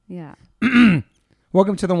Yeah.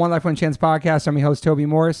 Welcome to the One Life, One Chance podcast. I'm your host, Toby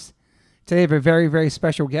Morris. Today I have a very, very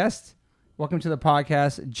special guest. Welcome to the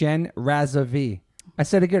podcast, Jen Razavi. I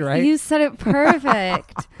said it good, right? You said it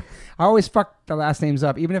perfect. I always fuck the last names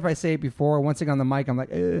up. Even if I say it before, once I get on the mic, I'm like,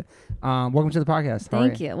 welcome to the podcast.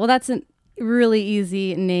 Thank you. Well, that's a really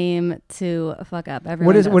easy name to fuck up.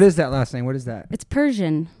 Everyone What is that last name? What is that? It's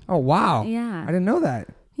Persian. Oh, wow. Yeah. I didn't know that.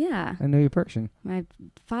 Yeah. I know you're Persian. My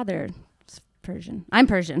father is Persian. I'm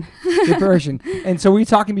Persian. You're Persian. And so we were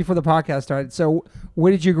talking before the podcast started. So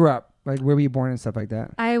where did you grow up? Like, where were you born and stuff like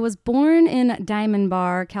that? I was born in Diamond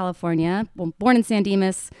Bar, California. Well, born in San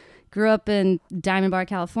Dimas. Grew up in Diamond Bar,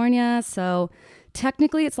 California. So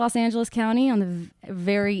technically it's Los Angeles County on the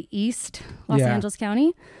very east Los Angeles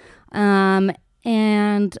County.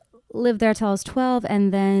 And lived there till I was 12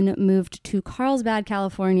 and then moved to Carlsbad,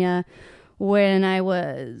 California when I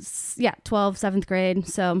was, 12, 7th grade.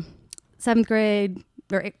 So 7th grade,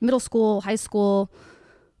 or middle school, high school,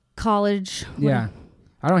 college. Yeah.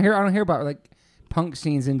 I don't hear about like punk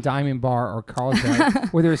scenes in Diamond Bar or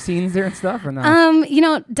Carlsbad. Were there scenes there and stuff or not?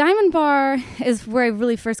 Diamond Bar is where I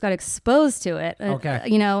really first got exposed to it. Okay.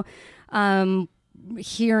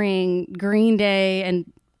 Hearing Green Day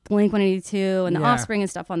and Blink-182 and The Offspring and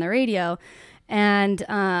stuff on the radio. And,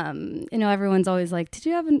 everyone's always like, did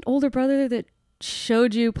you have an older brother that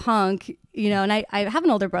showed you punk? And I have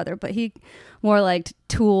an older brother, but he more liked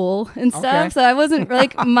Tool and stuff. Okay. So I wasn't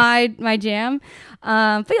like my jam.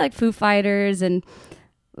 But like Foo Fighters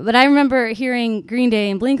but I remember hearing Green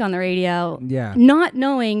Day and Blink on the radio, not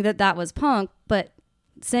knowing that was punk, but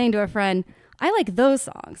saying to a friend, I like those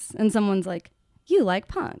songs. And someone's like, you like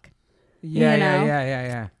punk.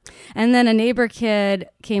 Yeah. And then a neighbor kid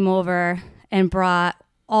came over and brought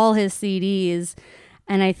all his CDs.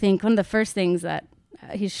 And I think one of the first things that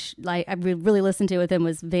I really listened to with him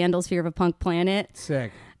was Vandal's Fear of a Punk Planet.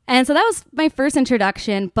 Sick. And so that was my first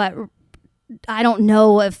introduction, but I don't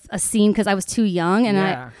know if a scene because I was too young. And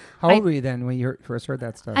How old were you then when you first heard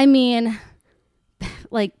that stuff? I mean,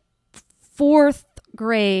 like 4th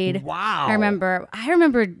grade. Wow. I remember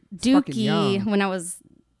Dookie when I was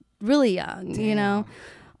really young, Damn.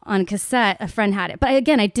 On cassette. A friend had it. But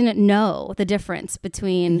again, I didn't know the difference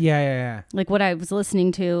between like what I was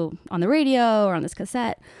listening to on the radio or on this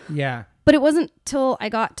cassette. Yeah. But it wasn't till I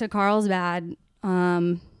got to Carlsbad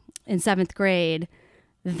in 7th grade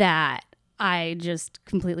that I just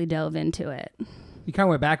completely dove into it. You kind of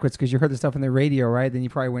went backwards because you heard the stuff on the radio, right? Then you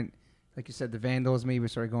probably went, like you said, the Vandals maybe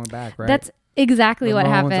started going back, right? That's exactly what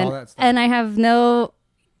happened. And I have no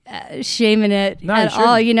shame in it at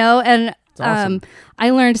all, And awesome. I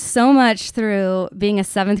learned so much through being a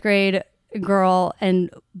 7th grade girl and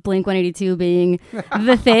Blink-182 being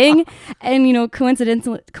the thing. And,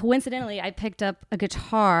 coincidentally, I picked up a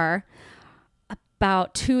guitar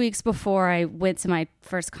about 2 weeks before I went to my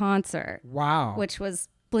first concert. Wow. Which was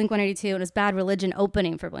Blink-182, and it was Bad Religion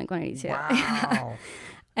opening for Blink-182. Wow.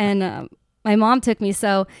 And my mom took me.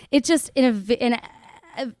 So it just, in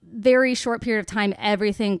a very short period of time,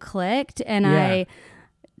 everything clicked, and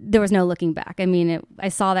there was no looking back. I mean, I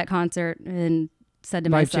saw that concert and said to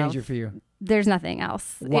myself, life changer for you. There's nothing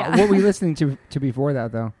else. Wow. Yeah. What were you listening to before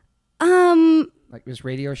that though? Like just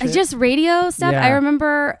radio shit? Just radio stuff. Yeah. I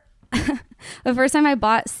remember the first time I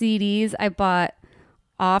bought CDs, I bought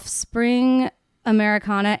Offspring,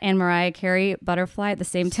 Americana, and Mariah Carey Butterfly at the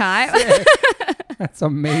same time. That's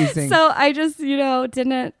amazing. So I just,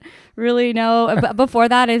 didn't really know. But before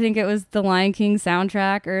that, I think it was the Lion King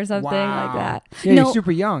soundtrack or something like that. Yeah, you're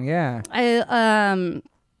super young. Yeah. I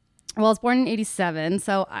was born in 87.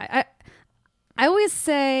 So I always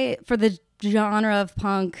say for the genre of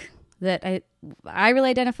punk that I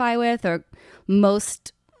really identify with, or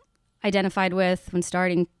most identified with when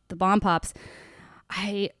starting the Bomb Pops,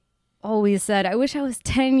 I always said, I wish I was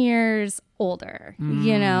 10 years older,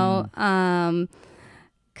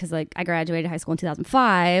 because like I graduated high school in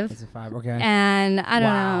 2005. 2005, okay. And I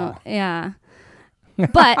don't know. Yeah.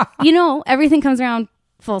 But, everything comes around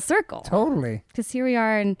full circle. Totally. Because here we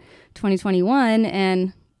are in 2021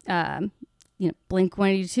 and,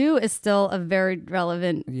 Blink-182 is still a very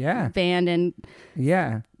relevant band. And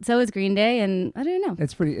so is Green Day. And I don't know.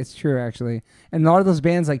 It's true, actually. And a lot of those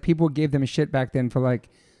bands, like people gave them shit back then for like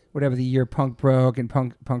whatever the year punk broke and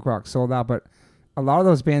punk rock sold out. But a lot of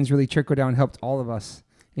those bands really trickled down and helped all of us.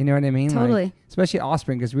 You know what I mean? Totally. Like, especially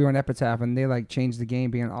Offspring, because we were on Epitaph and they like changed the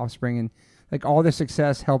game being Offspring, and like all their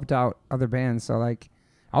success helped out other bands. So like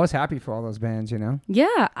I was happy for all those bands,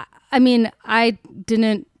 Yeah. I mean,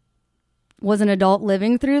 was an adult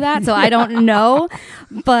living through that, so I don't know,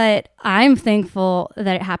 but I'm thankful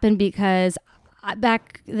that it happened because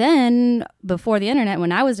back then, before the internet,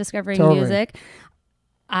 when I was discovering music,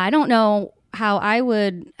 I don't know how I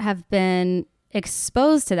would have been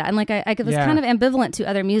exposed to that. And like, I was kind of ambivalent to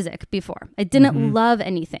other music before. I didn't love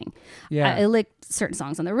anything. Yeah. I liked certain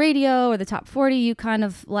songs on the radio or the top 40 you kind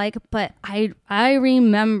of like, but I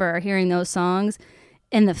remember hearing those songs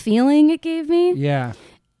and the feeling it gave me. Yeah.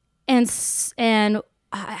 And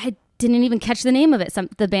I didn't even catch the name of it,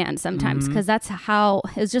 the band sometimes, because that's how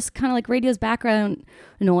it was, just kind of like radio's background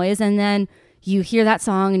noise. And then you hear that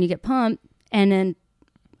song and you get pumped. And then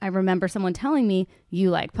I remember someone telling me, you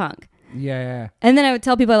like punk. Yeah. And then I would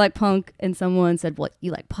tell people I like punk, and someone said, "What,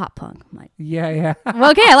 you like pop punk?" I'm like, yeah.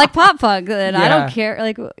 Well, okay, I like pop punk, and I don't care.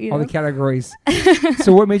 Like, all the categories.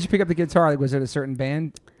 So, what made you pick up the guitar? Like, was it a certain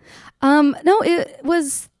band? No, it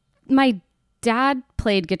was my dad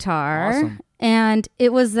played guitar, awesome. And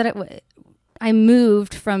it was that I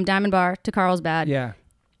moved from Diamond Bar to Carlsbad.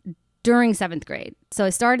 During 7th grade. So I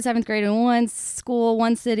started 7th grade in one school,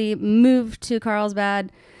 one city, moved to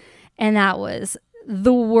Carlsbad, and that was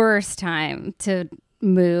the worst time to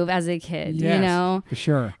move as a kid, yes, you know? For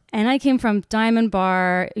sure. And I came from Diamond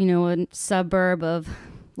Bar, you know, a suburb of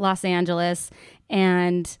Los Angeles,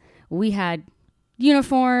 and we had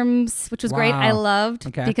uniforms, which was great. I loved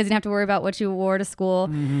because you didn't have to worry about what you wore to school.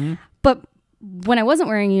 But when I wasn't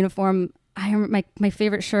wearing a uniform, I remember my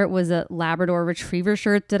favorite shirt was a Labrador Retriever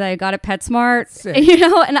shirt that I got at PetSmart, you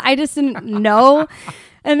know, and I just didn't know.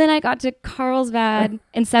 And then I got to Carlsbad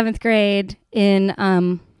in 7th grade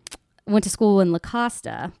went to school in La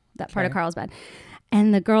Costa, that part of Carlsbad.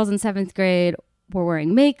 And the girls in 7th grade were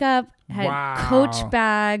wearing makeup, had Coach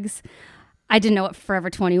bags. I didn't know what Forever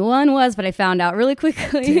 21 was, but I found out really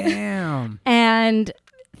quickly. Damn. And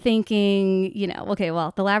thinking, you know, okay,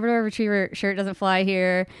 well, the Labrador Retriever shirt doesn't fly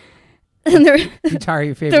here. And guitar,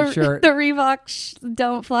 your favorite shirt. The Reebok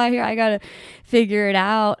don't fly here. I gotta figure it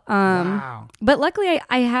out. But luckily,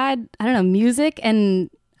 I had, I don't know, music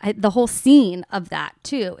and the whole scene of that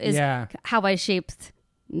too is how I shaped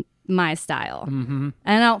my style. And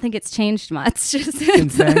I don't think it's changed much. Just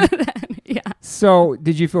since then. Yeah. So,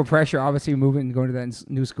 did you feel pressure? Obviously, moving and going to that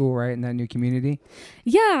new school, right, in that new community.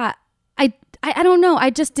 Yeah, I don't know.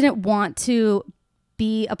 I just didn't want to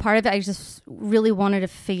be a part of it. I just really wanted to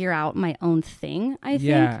figure out my own thing, I think.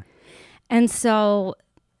 Yeah. And so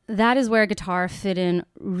that is where guitar fit in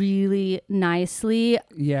really nicely.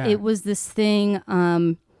 Yeah. It was this thing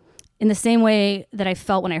in the same way that I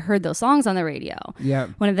felt when I heard those songs on the radio. Yeah.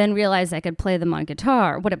 When I then realized I could play them on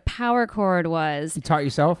guitar, what a power chord was. You taught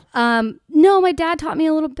yourself? No, my dad taught me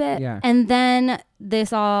a little bit. Yeah. And then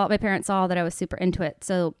my parents saw that I was super into it.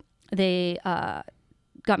 So they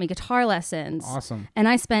got me guitar lessons. Awesome. And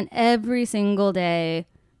I spent every single day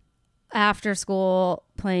after school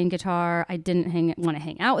playing guitar. I didn't want to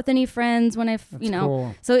hang out with any friends when That's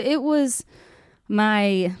cool. So it was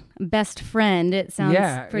my best friend. It sounds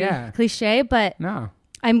pretty cliche, but no.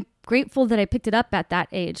 I'm grateful that I picked it up at that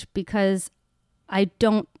age, because I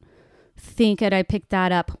don't think that I picked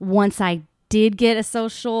that up once I did get a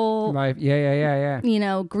social life.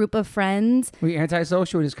 Yeah. Group of friends. Were you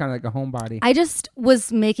antisocial or just kind of like a homebody? I just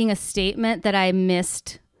was making a statement that I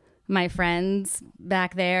missed my friends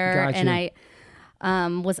back there. Gotcha. And I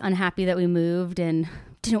was unhappy that we moved and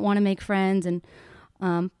didn't want to make friends. And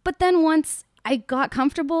but then once I got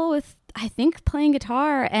comfortable with, I think, playing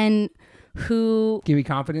guitar and who... Give you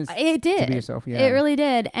confidence? It did. To be yourself, yeah. It really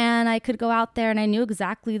did. And I could go out there and I knew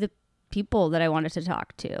exactly the people that I wanted to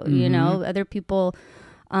talk to, other people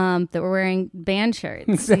that were wearing band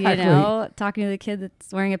shirts, exactly. Talking to the kid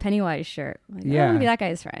that's wearing a Pennywise shirt. Like, I want to be that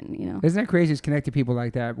guy's friend, Isn't that crazy? Just connect to people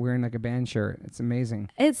like that wearing like a band shirt. It's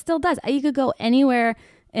amazing. It still does. You could go anywhere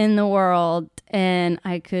in the world and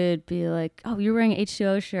I could be like, oh, you're wearing an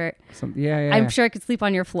H2O shirt. I'm sure I could sleep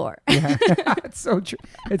on your floor. Yeah. It's so true.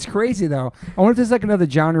 It's crazy though. I wonder if there's like another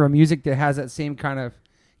genre of music that has that same kind of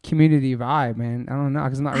community vibe, man. I don't know,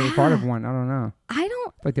 because I'm not really part of one. I don't know. I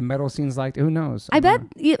don't like the metal scene's like, who knows? I bet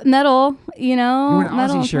metal, You're an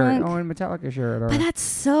metal Ozzy shirt, punk. a Metallica shirt, but that's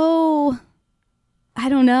so, I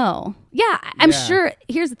don't know. Yeah, I'm sure.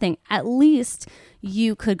 Here's the thing: at least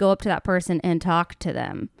you could go up to that person and talk to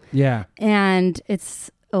them. Yeah, and it's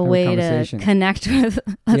a way to connect with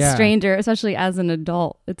a stranger, especially as an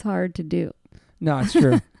adult. It's hard to do. No, it's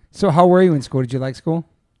true. So, how were you in school? Did you like school?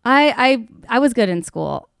 I was good in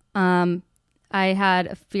school. I had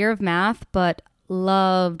a fear of math, but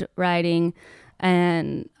loved writing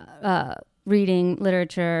and reading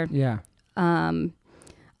literature. Yeah.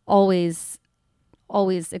 Always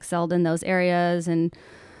excelled in those areas, and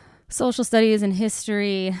social studies and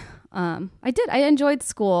history. I enjoyed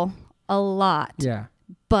school a lot. Yeah.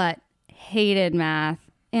 But hated math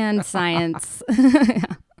and science.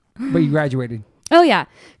 But you graduated. Oh yeah,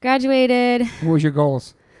 graduated. What was your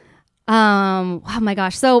goals? Oh my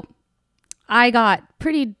gosh. So I got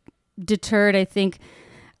pretty deterred, I think.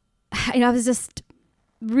 I was just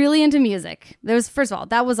really into music. First of all,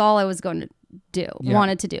 that was all I was going to do,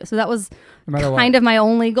 wanted to do. So that was kind of my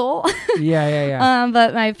only goal. Yeah.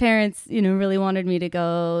 But my parents, really wanted me to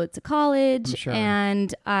go to college. Sure.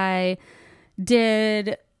 And I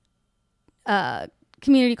did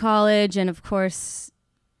community college. And of course,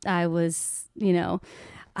 I was,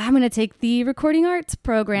 I'm going to take the recording arts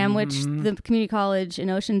program, which the community college in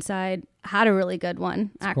Oceanside had a really good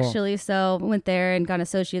one, That's actually. Cool. So I went there and got an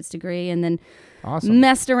associate's degree and then awesome.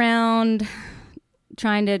 Messed around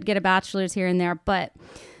trying to get a bachelor's here and there. But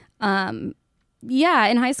in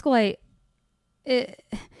high school, we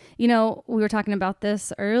were talking about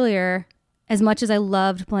this earlier. As much as I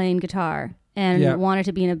loved playing guitar and wanted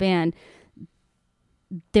to be in a band,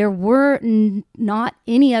 there were not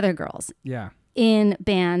any other girls in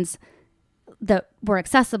bands that were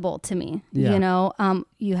accessible to me.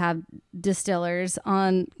 You have Distillers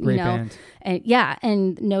on, Great band.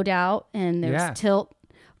 and No Doubt, and there's Tilt.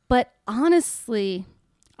 But honestly,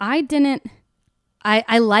 I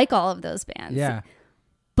like all of those bands. Yeah.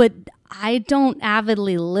 But I don't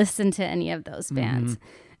avidly listen to any of those bands.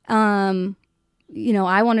 I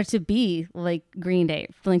wanted to be like Green Day,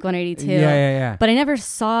 Blink-182. Yeah. But I never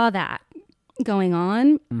saw that going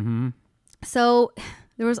on. Mm-hmm. So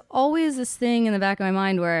there was always this thing in the back of my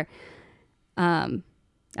mind where I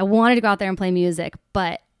wanted to go out there and play music,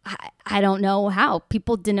 but I don't know how.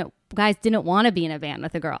 Guys didn't want to be in a band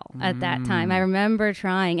with a girl at that time. I remember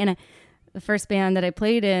trying. And the first band that I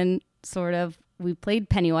played in, we played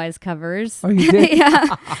Pennywise covers. Oh, you did?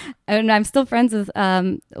 Yeah. And I'm still friends with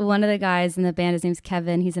one of the guys in the band. His name's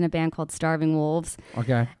Kevin. He's in a band called Starving Wolves.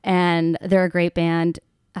 Okay. And they're a great band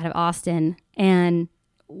out of Austin. And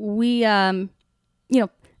we,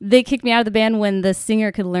 they kicked me out of the band when the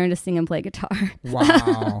singer could learn to sing and play guitar.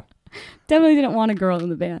 Wow. Definitely didn't want a girl in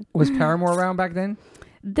the band. Was Paramore around back then?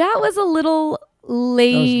 That was a little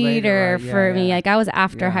later right? for me. Like I was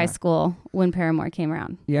after high school when Paramore came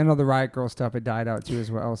around. Yeah, I know the Riot Girl stuff. It died out too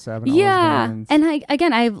as well. L7.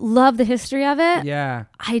 And I love the history of it. Yeah.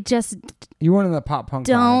 I just you weren't in the pop punk.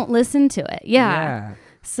 Don't vibe. listen to it. Yeah.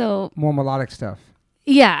 So more melodic stuff.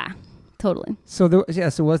 Yeah. Totally. So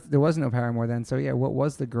there was no Paramore then. So yeah, what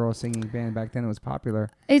was the girl singing band back then that was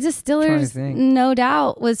popular? Distillers, No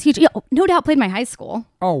Doubt was huge. Yeah, No Doubt played my high school.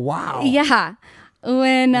 Oh wow. Yeah.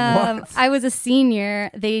 When I was a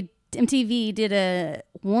senior, MTV did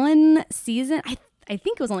one season. I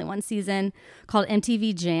think it was only one season called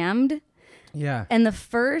MTV Jammed. Yeah. And the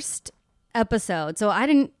first episode, so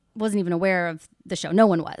wasn't even aware of the show. No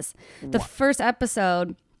one was. The first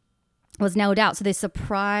episode was No Doubt. So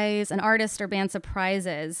an artist or band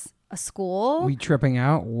surprises a school. We tripping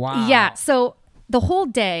out? Wow. Yeah. So the whole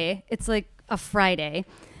day, it's like a Friday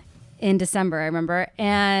in December, I remember.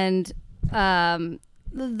 And the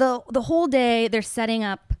whole day they're setting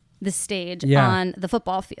up the stage on the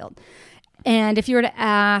football field. And if you were to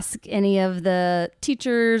ask any of the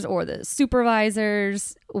teachers or the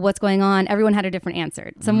supervisors what's going on, everyone had a different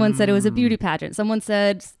answer. Someone said it was a beauty pageant. Someone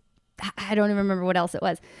said, I don't even remember what else it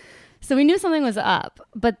was. So we knew something was up.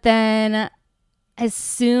 But then as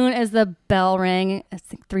soon as the bell rang, I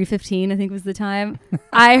think 3:15, I think was the time,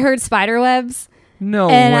 I heard Spiderwebs. No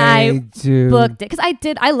and way, dude. Booked it because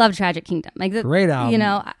I love Tragic Kingdom. Like great album.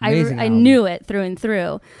 I knew it through and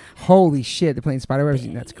through. Holy shit, they're playing Spiderwebs.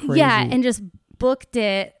 That's crazy. Yeah, and just booked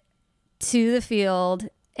it to the field,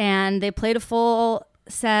 and they played a full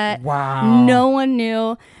set. Wow. No one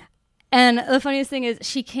knew. And the funniest thing is,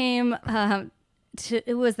 she came.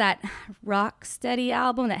 It was that Rocksteady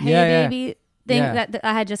album, that Hey Baby thing that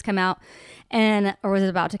I had just come out. Or was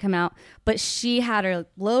about to come out, but she had her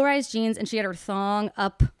low-rise jeans and she had her thong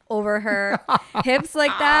up over her hips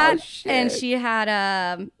like that, and she had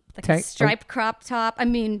a striped crop top. I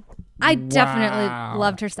mean, I definitely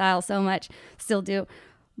loved her style so much, still do.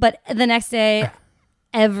 But the next day,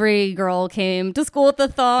 every girl came to school with the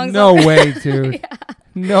thongs. No way, dude.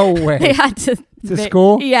 No way. They had to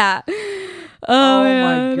school. Yeah. Oh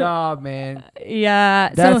my God, man.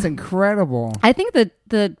 Yeah. That's incredible. I think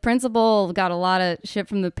the principal got a lot of shit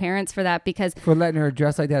from the parents for that because for letting her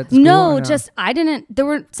dress like that at school. There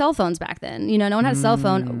weren't cell phones back then. No one had a cell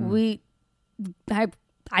phone.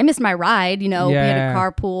 I missed my ride, we had a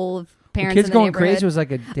carpool of parents. The kids in the going neighborhood. crazy. It was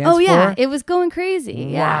like a dance floor. Oh yeah, it was going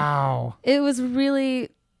crazy. Wow. Yeah. It was really,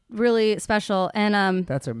 really special. And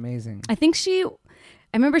that's amazing. I think she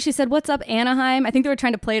I remember she said, "What's up, Anaheim?" I think they were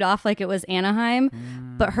trying to play it off like it was Anaheim,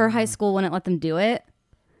 but her high school wouldn't let them do it.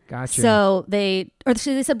 Gotcha. So they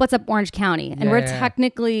said, "What's up, Orange County?" And we're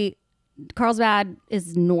technically, Carlsbad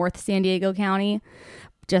is North San Diego County,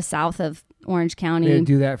 just south of Orange County. They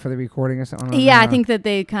do that for the recording or something? Yeah, I think that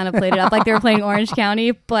they kind of played it up like they were playing Orange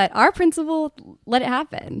County, but our principal let it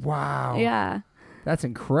happen. Wow. Yeah. That's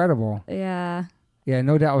incredible. Yeah. Yeah,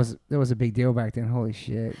 no doubt that was a big deal back then. Holy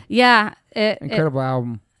shit. Yeah. Incredible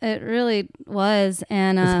album. It really was.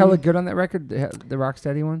 And is hella good on that record, the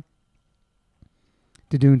Rocksteady one?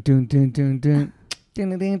 Yeah,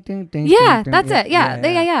 that's it.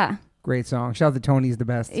 Yeah. Great song. Shout out to Tony's the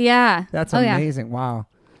best. Yeah. That's amazing. Yeah. Wow.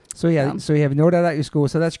 So so you have No Doubt at your school.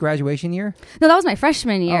 So that's graduation year? No, that was my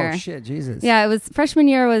freshman year. Oh shit, Jesus. Yeah, it was freshman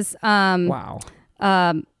year was wow.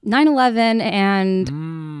 9/11 and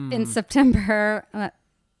in September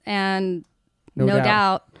and No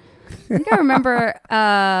Doubt. I think I remember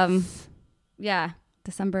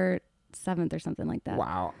December 7th or something like that.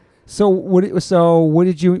 Wow. So what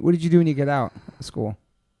did you do when you get out of school?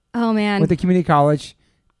 Oh man. With the community college,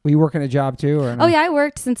 were you working a job too or no? Oh yeah, I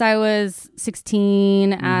worked since I was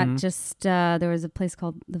 16 at just there was a place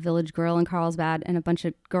called the Village Grill in Carlsbad, and a bunch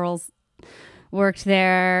of girls worked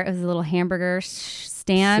there. It was a little hamburger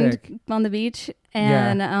stand on the beach,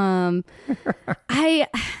 and I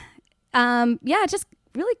just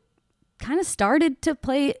really kind of started to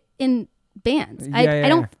play in bands.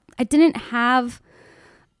 I didn't have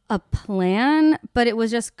a plan, but it was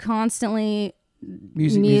just constantly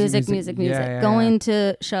music, going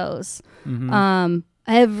to shows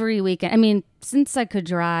every weekend. I mean, since I could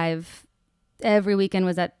drive, every weekend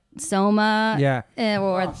was at Soma. Yeah.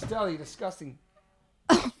 Stella, you disgusting.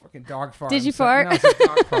 Fucking dog fart. Did you fart? No, it's a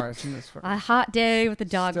dog fart. A hot day with a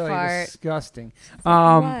dog fart. Disgusting.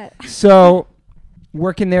 What? So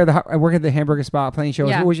working there, I work at the hamburger spot playing shows.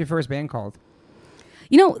 What was your first band called?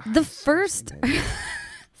 You know, the first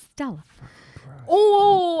Stella.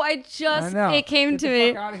 Oh, it came to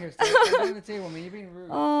me. Get the fuck out of here. Stella. On the table, man. You're being rude.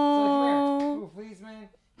 Oh. So please, man.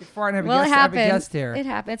 You're farting. Have a guest here. It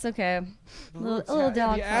happened. It's okay. A little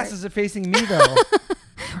dog. Your asses are facing me though.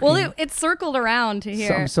 Well, it circled around to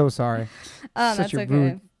here. I'm so sorry. That's okay.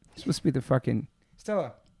 Rude. You're supposed to be the fucking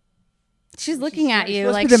Stella. She's looking at you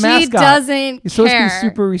like she doesn't care. You're supposed to be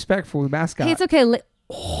super respectful, the mascot. Hey, it's okay.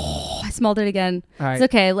 I smelled it again. Right. It's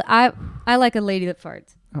okay. I like a lady that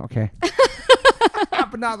farts. Okay.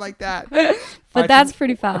 But not like that. But that's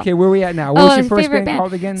pretty foul. Okay, where are we at now? What was your first band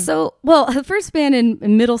called again? So, the first band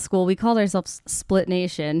in middle school, we called ourselves Split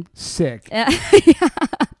Nation. Sick. Yeah.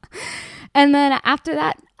 And then after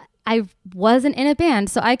that, I wasn't in a band.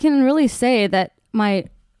 So I can really say that my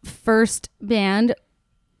first band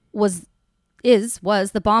was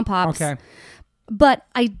the Bomb Pops. Okay. But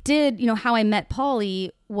I did, how I met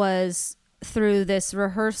Polly was through this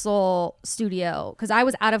rehearsal studio because I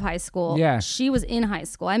was out of high school. Yeah. She was in high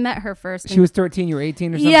school. I met her first. She was 13, you were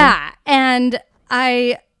 18 or something? Yeah. And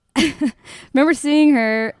I remember seeing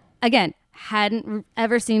her, again, hadn't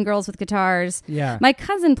ever seen girls with guitars. Yeah. My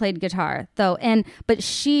cousin played guitar though, but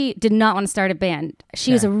she did not want to start a band.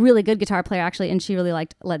 She was a really good guitar player actually, and she really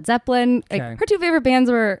liked Led Zeppelin. Okay. Like, her two favorite bands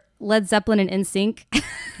were Led Zeppelin and NSYNC.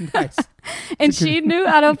 Nice. And she knew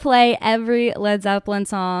how to play every Led Zeppelin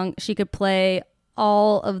song. She could play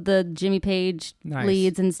all of the Jimmy Page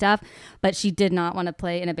leads and stuff, but she did not want to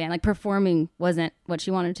play in a band. Like, performing wasn't what she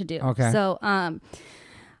wanted to do. Okay. So,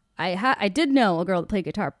 I did know a girl that played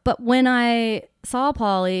guitar, but when I saw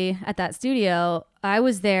Polly at that studio, I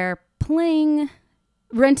was there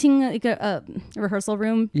renting like a rehearsal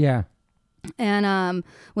room. Yeah. And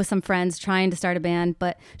with some friends trying to start a band,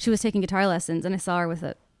 but she was taking guitar lessons, and I saw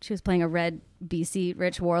her she was playing a red BC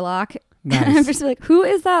Rich Warlock. Nice. And I'm just like, who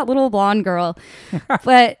is that little blonde girl?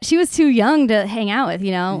 But she was too young to hang out with,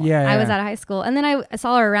 Yeah. I was out of high school. And then I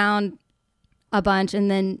saw her around a bunch, and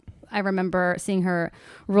then I remember seeing her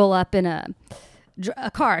roll up in a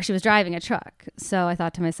car. She was driving a truck. So I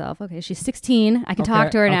thought to myself, okay, she's 16. I can talk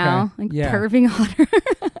to her now. Like, perving on her.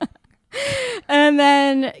 And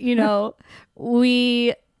then,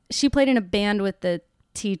 she played in a band with the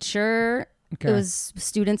teacher. Okay. It was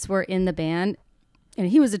students were in the band, and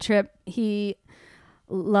he was a trip. He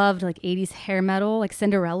loved like 80s hair metal, like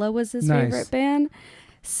Cinderella was his favorite band.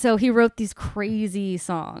 So he wrote these crazy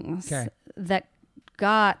songs that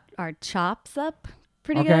got our chops up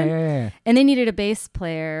pretty good. Yeah. And they needed a bass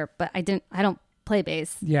player, but I don't play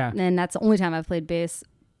bass. Yeah. And that's the only time I've played bass.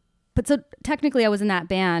 But so technically I was in that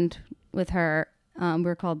band with her. We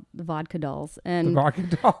were called the Vodka Dolls. And the Vodka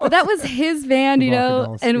Dolls. But that was his band,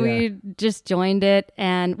 Dolls, and we just joined it.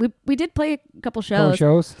 And we did play a couple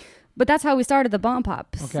shows. But that's how we started the Bomb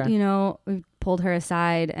Pops. Okay. You know, we pulled her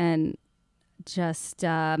aside and just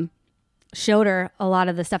showed her a lot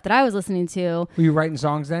of the stuff that I was listening to. Were you writing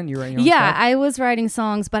songs then? You were writing your own Yeah, stuff? I was writing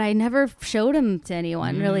songs, but I never showed them to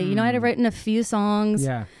anyone, really. You know, I had written a few songs.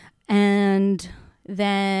 Yeah. And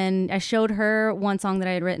then I showed her one song that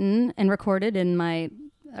I had written and recorded in my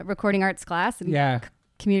recording arts class in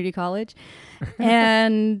community college.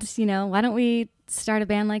 And, you know, why don't we start a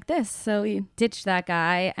band like this? So we ditched that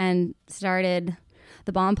guy and started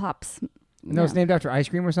the Bomb Pops. And that was named after ice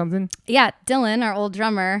cream or something? Yeah, Dylan, our old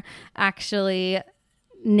drummer, actually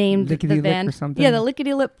named Lickety the Lick band. or something? Yeah, the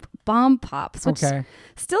Lickety Lip Bomb Pops. Which Okay.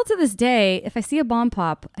 still to this day, if I see a bomb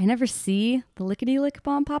pop, I never see the Lickety Lick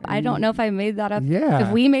Bomb Pop. I don't know if I made that up. Yeah.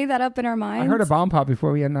 If we made that up in our minds. I heard a bomb pop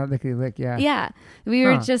before we had not Lickety Lick, yeah. Yeah. We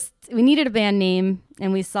were we needed a band name,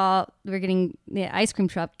 and we saw we were getting the ice cream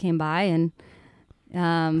truck came by, and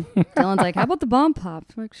Dylan's like, how about the Bomb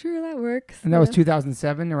Pops? I'm like, sure, that works. And that was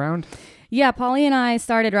 2007 around? Yeah, Polly and I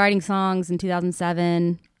started writing songs in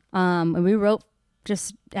 2007, and we wrote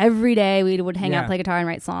just every day. We would hang out, play guitar, and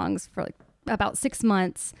write songs for like about 6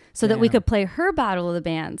 months so that we could play her Battle of the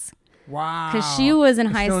Bands. Wow. Because she was in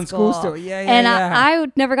high still in school. school still. Yeah, and I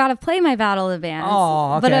never got to play my Battle of the Bands.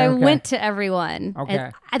 Oh, okay, but I okay. went to everyone. Okay.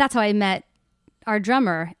 And that's how I met our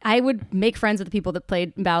drummer. I would make friends with the people that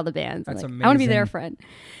played Battle of the Bands. That's I want to be their amazing. friend.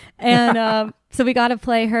 And so we got to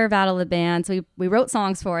play her Battle of the Bands. So we wrote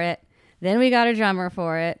songs for it. Then we got a drummer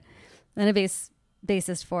for it. Then a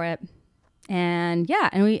bassist for it. And yeah,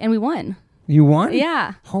 and we won. You won?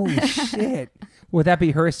 Yeah. Holy shit. Would that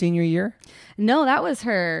be her senior year? No, that was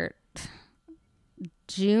her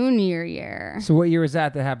junior year. So what year was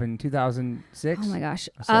that happened? 2006? Oh my gosh.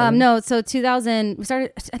 Seven? No, so 2000, we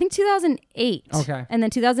started, I think 2008. Okay. And then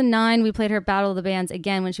 2009, we played her Battle of the Bands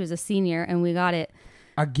again when she was a senior, and we got it.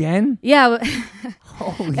 Again? Yeah.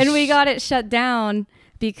 Holy and we got it shut down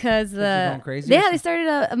because going crazy or they something?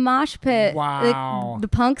 started a mosh pit. Wow. The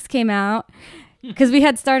punks came out because we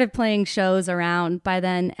had started playing shows around by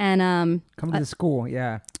then. And Come to the school,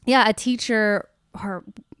 yeah. yeah, a teacher, her,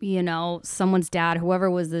 you know, someone's dad,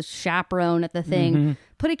 whoever was the chaperone at the thing,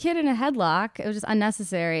 put a kid in a headlock. It was just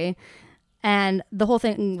unnecessary. And the whole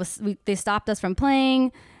thing was, they stopped us from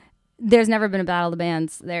playing. There's never been a Battle of the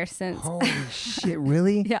Bands there since. Holy shit,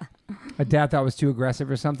 really? Yeah. A dad thought it was too aggressive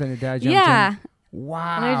or something. A dad jumped Yeah. in.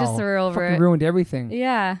 Wow. And I just were over Fucking it. ruined everything.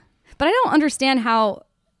 Yeah. But I don't understand how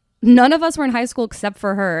none of us were in high school except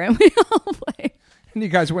for her. And we all played. And you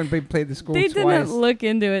guys went and played the school They twice. didn't look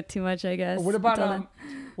into it too much, I guess. What until then.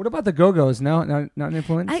 about the Go-Go's? No, not an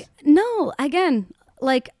influence? No, again,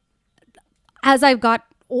 like as I got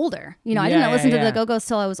older, you know, I didn't listen to the Go-Go's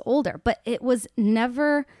till I was older, but it was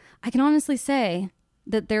never, I can honestly say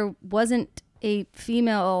that there wasn't a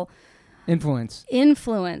female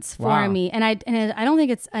influence for Wow. me. And I don't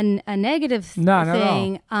think it's a negative No, not at all.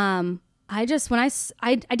 thing. I just, when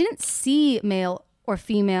I didn't see male or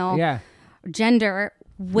female gender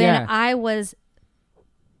when I was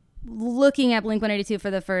looking at Blink-182 for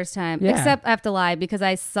the first time. Yeah. Except I have to lie because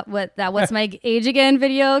I saw What's My Age Again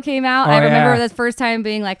video came out. Oh, I remember yeah. the first time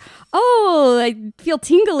being like, oh, I feel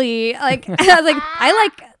tingly. Like I was like,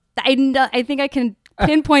 I think I can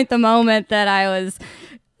pinpoint the moment that I was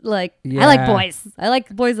like, I like boys. I like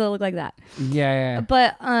boys that look like that. Yeah.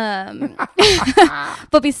 But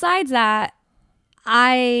but besides that,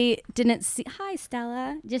 I didn't see. Hi,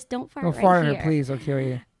 Stella. Just don't fart Don't right fart here. on her, please. I'll kill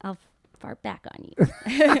you. I'll fart back on you.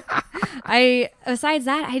 Besides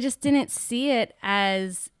that, I just didn't see it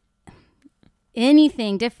as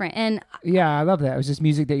anything different. And Yeah, I love that. It was just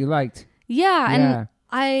music that you liked. and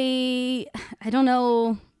I don't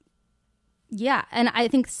know. Yeah, and I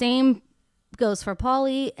think same goes for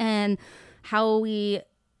Polly and how we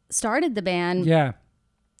started the band. Yeah.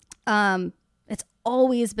 It's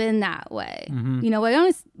always been that way. Mm-hmm. You know, I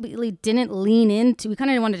honestly didn't lean into, we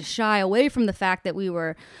kind of wanted to shy away from the fact that we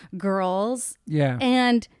were girls. Yeah.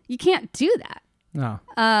 And you can't do that. No.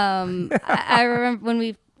 I remember when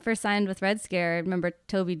we first signed with Red Scare, I remember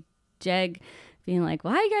Toby Jeg being like,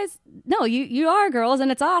 well, you guys, no, you are girls and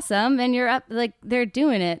it's awesome. And you're up, like, they're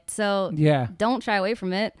doing it. So don't shy away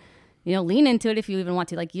from it. You know, lean into it if you even want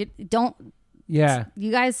to. Like, you don't. Yeah.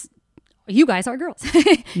 You guys are girls.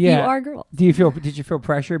 You are girls. Did you feel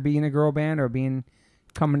pressure being a girl band or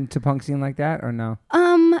coming to punk scene like that or no?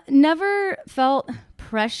 Never felt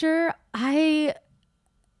pressure. There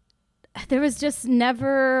was just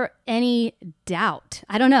never any doubt.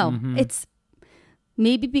 I don't know. Mm-hmm. It's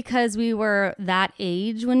maybe because we were that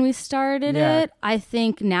age when we started it. I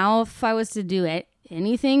think now if I was to do it,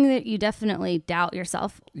 anything that you definitely doubt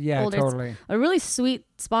yourself. Yeah, older. totally. It's a really sweet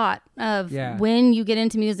spot of Yeah. when you get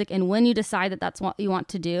into music and when you decide that that's what you want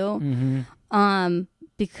to do. Mm-hmm.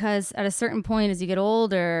 Because at a certain point, as you get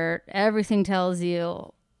older, everything tells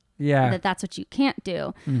you Yeah. that that's what you can't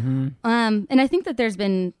do. Mm-hmm. And I think that there's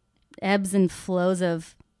been ebbs and flows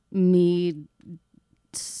of me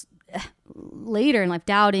later in life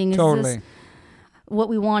doubting, is Totally. this what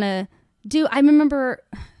we want to do? I remember,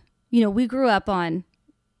 we grew up on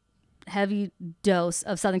heavy dose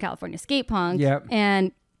of Southern California skate punk. Yep.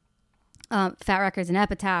 And Fat Records and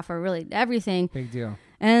Epitaph are really everything. Big deal.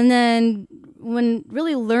 And then when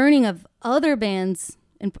really learning of other bands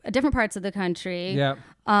in different parts of the country, Yep.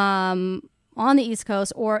 on the East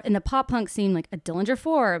Coast or in the pop punk scene, like a Dillinger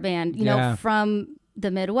 4 band, Yeah. from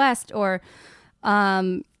the Midwest, or,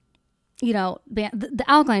 the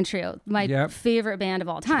Alkaline Trio, my Yep. favorite band of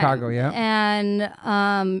all time. Chicago, yeah. And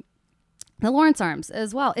the Lawrence Arms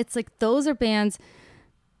as well. It's like those are bands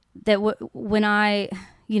that when I,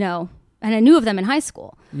 and I knew of them in high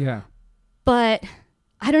school, Yeah. but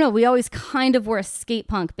I don't know, we always kind of were a skate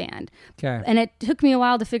punk band. Okay. And it took me a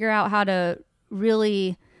while to figure out how to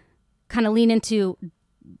really kind of lean into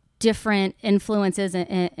different influences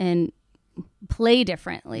and play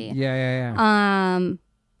differently. Yeah.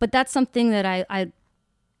 But that's something that I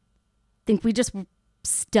think we just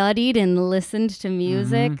studied and listened to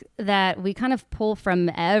music that we kind of pull from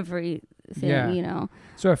everything, Yeah.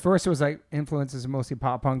 So at first it was like influences mostly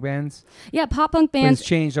pop punk bands. Yeah, pop punk But bands. it's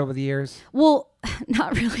changed over the years. Well,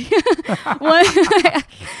 not really.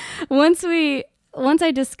 Once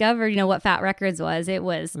I discovered, what Fat Records was, it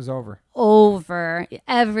was It was over. over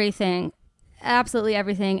everything, absolutely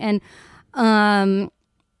everything. And,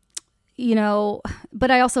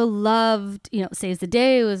 but I also loved, Saves the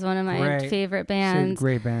Day was one of my Great. favorite It's a bands.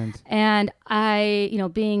 great band. And I,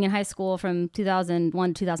 being in high school from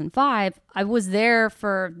 2001 to 2005, I was there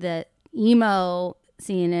for the emo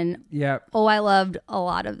scene, and Yep. I loved a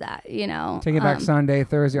lot of that, Taking Back Sunday,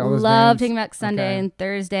 Thursday, all those Love bands. Taking Back Sunday Okay. and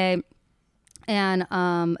Thursday, and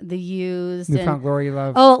The Used. Newfound and, Glory, you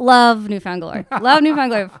love. love Newfound Glory. Love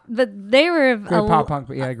Newfound Glory. But they were Great pop punk,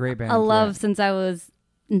 but yeah, great band. a love yeah. since I was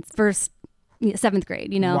in seventh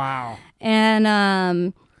grade, Wow.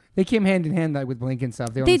 And They came hand in hand like with Blink and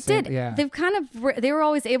stuff. They were on they the same- did. Yeah. They've kind of they were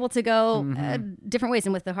always able to go different ways,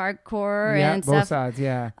 and with the hardcore Yeah, and both stuff. sides,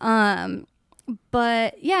 yeah.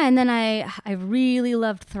 But yeah, and then I really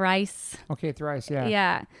loved Thrice. Okay, Thrice, yeah.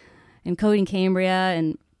 Yeah. And Cody and Cambria.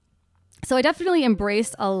 And so I definitely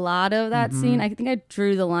embraced a lot of that scene. I think I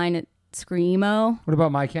drew the line at Screamo. What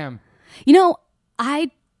about My Chem?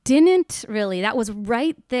 I didn't really. That was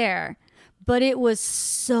right there. But it was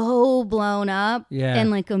so blown up. Yeah.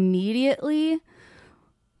 And like immediately.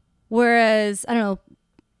 Whereas, I don't know,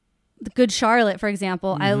 the Good Charlotte, for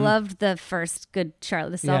example, I loved the first Good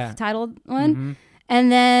Charlotte, the Yeah. self-titled one.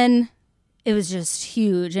 And then it was just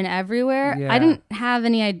huge and everywhere. Yeah. I didn't have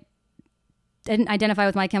any, I didn't identify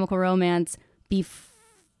with My Chemical Romance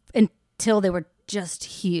until they were just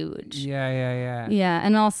huge. Yeah. Yeah.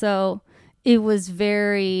 And also it was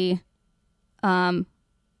very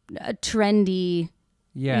trendy,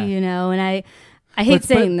 Yeah. and I hate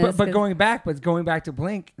saying this. But 'cause- going back to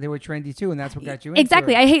Blink, they were trendy too, and that's what got you into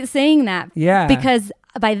exactly. it. I hate saying that. Yeah. Because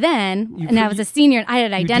by then, and I was a senior, and I had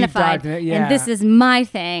deep identified, dived in it, yeah. and this is my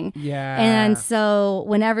thing. Yeah. And so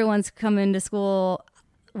when everyone's coming to school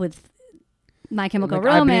with My Chemical Like,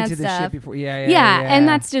 I've been Romance into this shit stuff, before. Yeah, and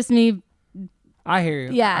that's just me. I hear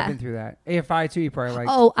you. Yeah. I've been through that. AFI too, you probably like.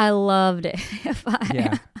 Oh, I loved it.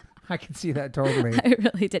 Yeah. I can see that totally. I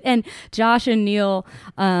really did. And Josh and Neil,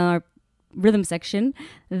 our rhythm section,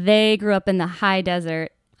 they grew up in the high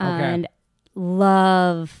desert and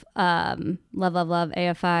love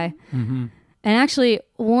AFI. Mm-hmm. And actually,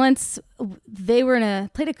 once they were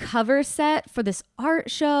played a cover set for this art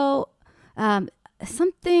show,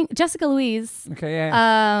 something Jessica Louise, Okay,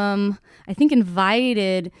 yeah. I think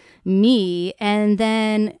invited me, and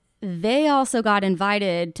then they also got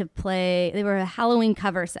invited to play. They were a Halloween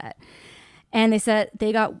cover set, and they said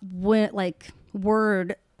they got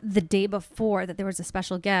word the day before that there was a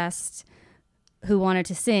special guest who wanted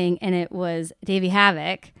to sing, and it was Davey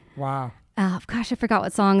Havok. Wow. Gosh, I forgot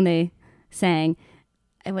what song they sang.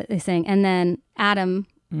 What they sang, and then Adam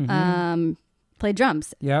played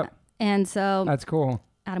drums. Yep. And so That's cool.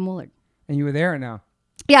 Adam Woolard. And you were there or no?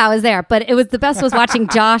 Yeah, I was there, but it was the best was watching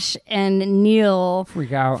Josh and Neil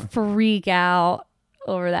Freak out. freak out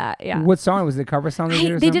over that. Yeah. What song was it? A cover song they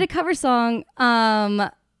did or They did something? a cover song.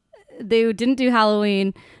 They didn't do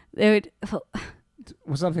Halloween. They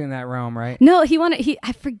Was something in that realm, right? No,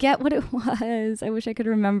 I forget what it was. I wish I could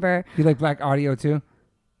remember. You like Black Audio too?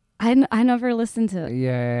 I never listened to it.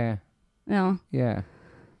 Yeah. No. Yeah.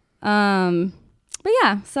 But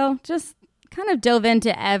yeah, so just kind of dove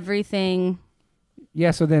into everything.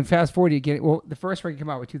 Yeah, so then fast forward, you get the first record came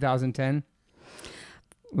out with 2010.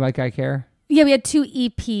 Like I Care. Yeah, we had 2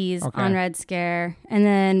 EPs on Red Scare, and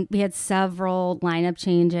then we had several lineup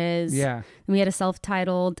changes. Yeah. And we had a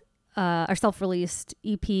self-titled or self-released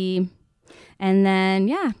EP, and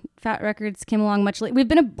then Fat Records came along much later. We've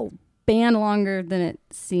been a band longer than it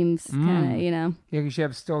seems, kind of, you know. Yeah, because you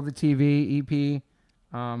have Still the TV EP,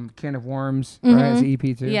 Can of Worms, right? It's an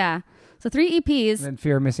EP too. Yeah. So 3 EPs. And then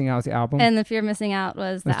Fear of Missing Out is the album. And the Fear of Missing Out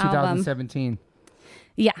was the album. 2017.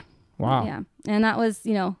 Yeah. Wow. Yeah. And that was,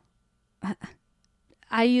 you know,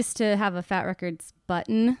 I used to have a Fat Records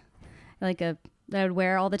button, that I would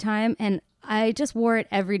wear all the time, and I just wore it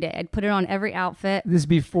every day. I'd put it on every outfit. This is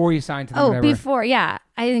before you signed to them. Before, yeah.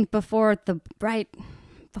 I think before the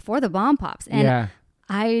Bomb Pops. And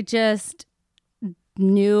I just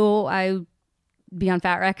knew I'd be on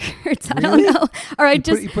Fat Records. I don't know. Or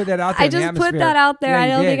you put that out there. I just put that out there. Yeah, I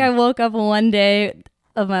don't think I woke up one day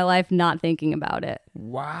of my life not thinking about it.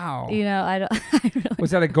 Wow. You know, I really...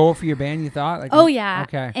 Was that a goal for your band, you thought? Like, oh, yeah.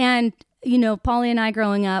 Okay. And, you know, Polly and I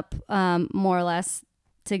growing up, more or less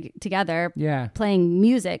together, playing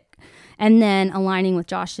music, and then aligning with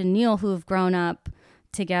Josh and Neil, who have grown up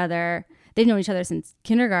together. They've known each other since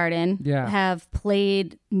kindergarten, have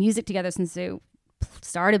played music together since they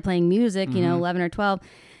started playing music, you know, 11 or 12.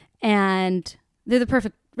 And they're the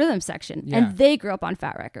perfect rhythm section. Yeah. And they grew up on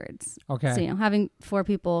Fat Records. Okay. So, you know, having 4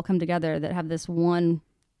 people come together that have this one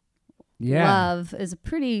love is a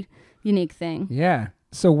pretty unique thing. Yeah.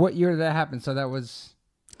 So what year did that happen? So that was,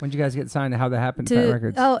 when did you guys get signed, and how that happened to Fat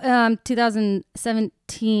Records?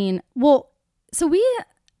 2017. Well, so we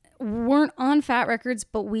weren't on Fat Records,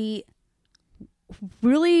 but we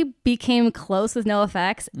really became close with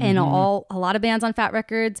NoFX and a lot of bands on Fat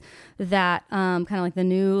Records that kind of like the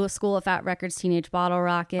new school of Fat Records, Teenage Bottle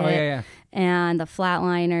Rocket, and the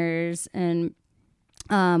Flatliners, and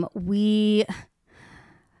we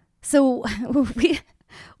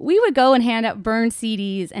would go and burn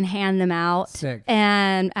CDs and hand them out. Sick.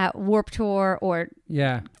 And at Warped Tour or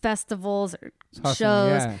festivals or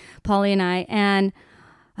shows, Polly and I, and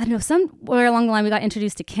I don't know, somewhere along the line we got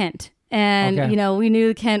introduced to Kent. And, you know, we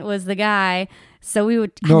knew Kent was the guy. So we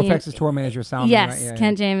would... NoFX's tour manager, Salman, yes, right?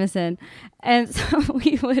 Kent Jameson. And so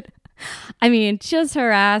we would, just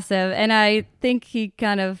harass him. And I think he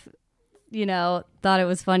kind of, you know, thought it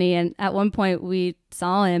was funny. And at one point we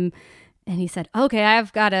saw him and he said, okay,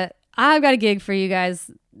 I've got a gig for you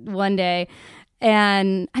guys one day.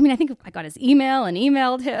 And I think I got his email and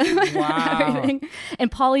emailed him. Wow. Everything.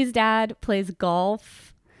 And Polly's dad plays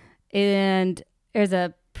golf. And there's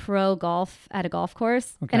a pro golf at a golf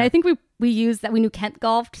course, and I think we used that. We knew Kent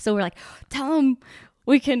golfed, so we're like, tell him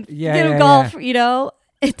we can get him golf. You know,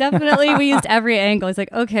 it definitely we used every angle. He's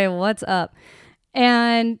like, okay, what's up?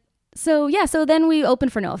 And so then we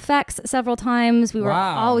opened for NoFX several times. We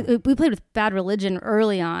we played with Bad Religion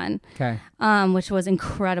early on, which was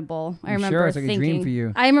incredible. I remember it's like a dream for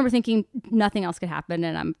you. I remember thinking nothing else could happen,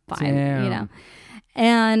 and I'm fine. Damn. You know,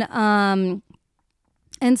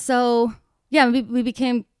 and so. Yeah, we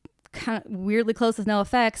became kind of weirdly close with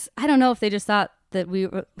NoFX. I don't know if they just thought that we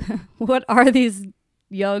were, what are these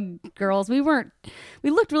young girls? We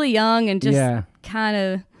looked really young and just kind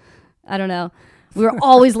of, I don't know. We were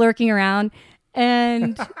always lurking around.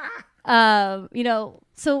 And, you know,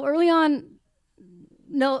 so early on,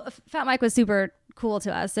 Fat Mike was super cool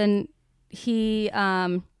to us. And he,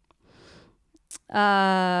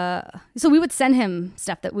 so we would send him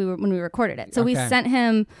stuff when we recorded it. So we sent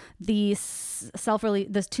him these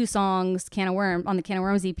 2 songs, on the Can of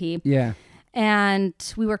Worms EP. Yeah. And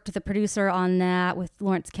we worked with a producer on that with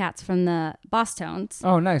Lawrence Katz from the Boss Tones.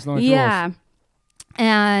 Oh, nice. Lawrence. Yeah. Rules.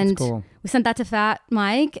 And cool. We sent that to Fat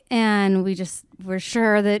Mike, and we just were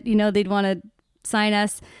sure that, you know, they'd want to sign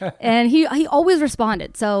us. And he always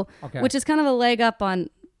responded. So, which is kind of a leg up on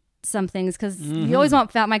some things, because you always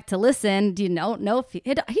want Fat Mike to listen. Do you know if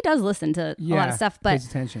he does listen to a lot of stuff, but pays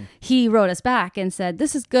attention. He wrote us back and said,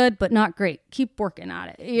 this is good but not great, keep working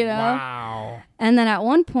at it, you know. Wow. And then at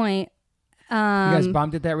one point you guys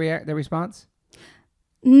bummed at that response?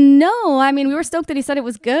 No, we were stoked that he said it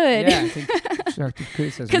was good.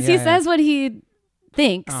 Because he says what he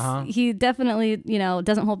thinks. He definitely, you know,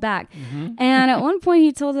 doesn't hold back. And at one point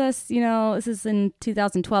he told us, you know, this is in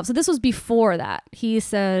 2012, so this was before that. He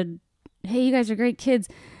said, hey, you guys are great kids,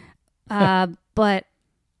 but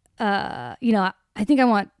you know, I think I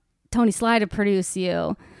want Tony Sly to produce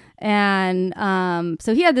you. And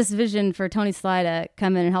so he had this vision for Tony Sly to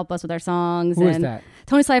come in and help us with our songs. Who and is that?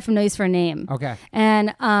 Tony Sly from No Use for a Name. Okay.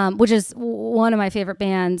 And which is one of my favorite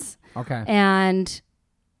bands. Okay. And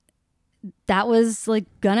that was like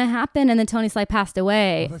gonna happen, and then Tony Sly passed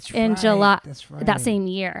away in July that same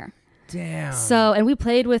year. Damn. So, and we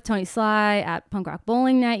played with Tony Sly at Punk Rock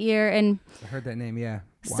Bowling that year, and I heard that name. Yeah.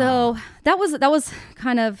 Wow. So that was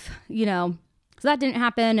kind of, you know, so that didn't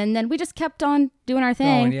happen, and then we just kept on doing our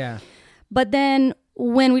thing. Oh, yeah. But then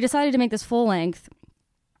when we decided to make this full length,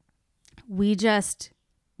 we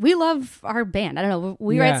love our band. I don't know.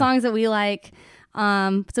 We write songs that we like.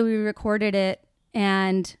 So we recorded it,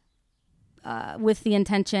 and with the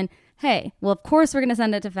intention, hey, well, of course we're going to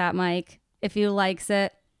send it to Fat Mike if he likes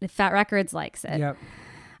it, if Fat Records likes it. Yep.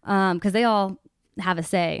 Because they all have a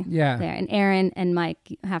say. Yeah. There. And Aaron and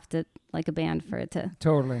Mike have to like a band for it to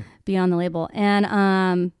totally be on the label.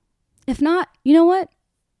 And if not, you know what?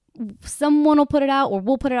 Someone will put it out, or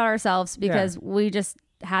we'll put it out ourselves, because we just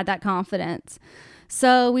had that confidence.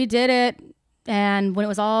 So we did it, and when it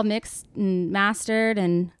was all mixed and mastered,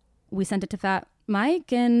 and we sent it to Fat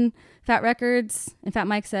Mike and Fat Records, and Fat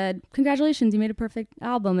Mike said, "Congratulations, you made a perfect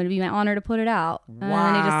album. It'd be my honor to put it out." Wow.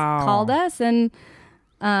 And he just called us, and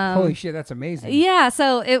holy shit, that's amazing. Yeah,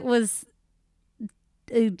 so it was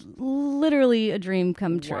literally a dream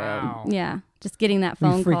come true. Wow. Yeah, just getting that Were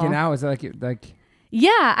phone you call. freaking out? Was it like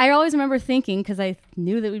Yeah, I always remember thinking, because I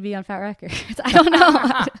knew that we'd be on Fat Records. I don't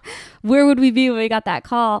know. Where would we be when we got that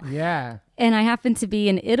call? Yeah. And I happened to be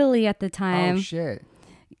in Italy at the time. Oh, shit.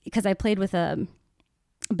 Because I played with a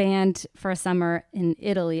band for a summer in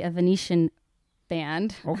Italy, a Venetian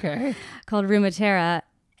band. Okay. Called Rumatera.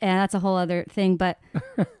 And that's a whole other thing. But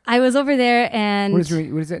I was over there, and... What is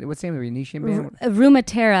that? What's the name of the Venetian band?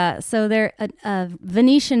 Rumatera. So they're a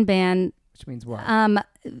Venetian band. Which means what?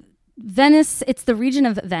 Venice, it's the region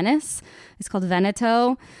of Venice. It's called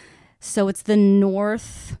Veneto. So it's the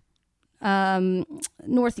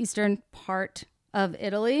northeastern part of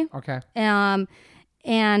Italy. Okay. And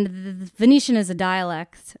the Venetian is a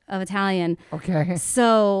dialect of Italian. Okay.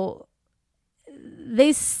 So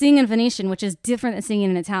they sing in Venetian, which is different than singing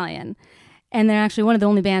in Italian. And they're actually one of the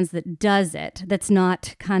only bands that does it. That's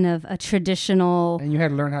not kind of a traditional... And you had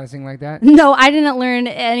to learn how to sing like that? No, I didn't learn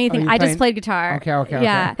anything. I just played guitar. Okay.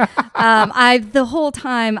 Yeah. The whole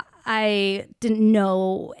time, I didn't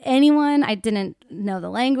know anyone. I didn't know the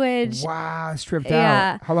language. Wow, stripped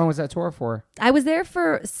Yeah. out. How long was that tour for? I was there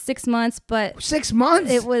for 6 months, but... 6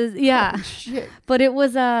 months? It was, yeah. Holy shit. But it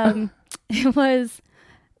was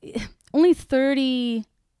only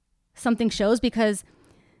 30-something shows, because...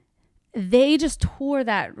 they just tour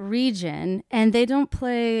that region, and they don't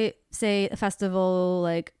play, say, a festival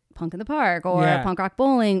like Punk in the Park or Punk Rock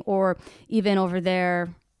Bowling, or even over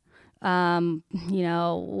there,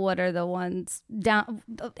 what are the ones down,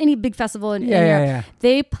 any big festival in Europe. Yeah.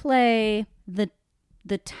 They play the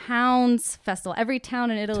town's festival. Every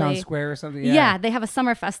town in Italy. Town Square or something? Yeah, they have a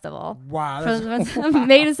summer festival. Wow. From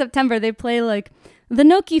May to September, they play like the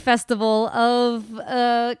Gnocchi Festival of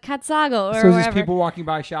Cazzago or wherever. So just people walking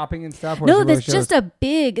by shopping and stuff? Or No, that's just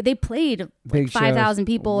they played big like 5,000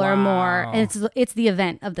 people wow. or more. And it's the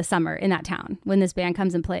event of the summer in that town when this band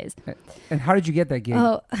comes and plays. And how did you get that gig?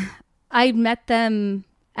 Oh, I met them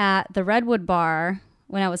at the Redwood Bar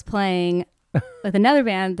when I was playing with another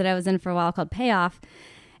band that I was in for a while called Payoff.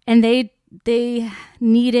 And they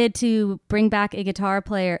needed to bring back a guitar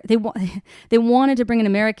player. They wanted to bring an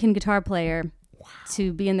American guitar player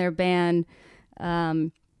to be in their band,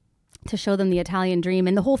 to show them the Italian dream.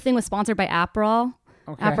 And the whole thing was sponsored by Aperol.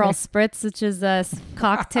 Okay. Aperol Spritz, which is a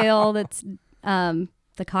cocktail that's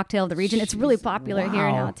the cocktail of the region. It's really popular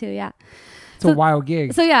here now too. Yeah. It's a wild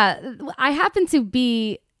gig. So yeah, I happened to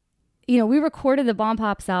be, we recorded the Bomb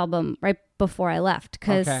Pops album right before I left,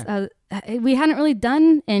 because we hadn't really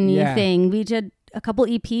done anything. We did a couple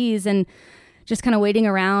EPs and just kind of waiting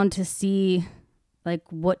around to see like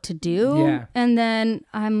what to do. Yeah. And then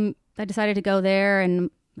I decided to go there,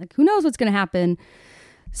 and like, who knows what's going to happen.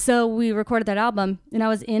 So we recorded that album, and I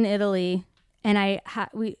was in Italy, and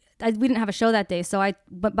we didn't have a show that day. So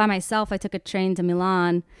but by myself, I took a train to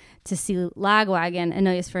Milan to see Lagwagon and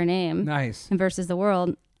No Use for a Name. Nice. And Versus the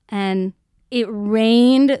World. And it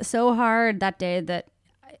rained so hard that day that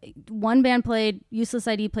one band played, Useless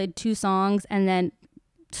ID played 2 songs, and then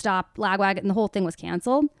stopped Lagwagon, and the whole thing was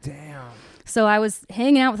canceled. Damn. So I was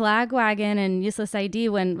hanging out with Lagwagon and Useless ID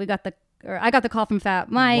when I got the call from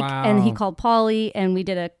Fat Mike, and he called Paulie, and we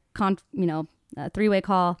did a 3-way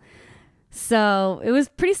call. So it was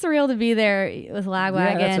pretty surreal to be there with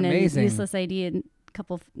Lagwagon and Useless ID, and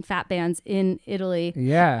couple fat bands in Italy.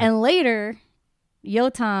 Yeah. And later,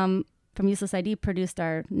 Yotam from Useless ID produced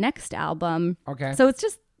our next album. Okay. So it's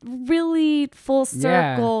just really full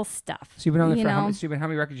circle stuff. So you've been on there for how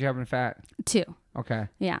many records you have in Fat? 2. Okay.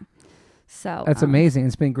 Yeah. So that's amazing.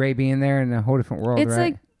 It's been great being there in a whole different world, it's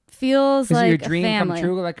right? like feels is like it your dream a family. come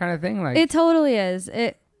true, that kind of thing? Like it totally is.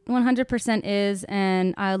 It 100% is,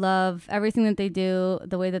 and I love everything that they do,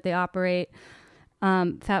 the way that they operate.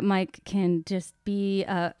 Fat Mike can just be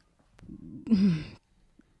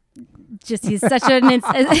he's such an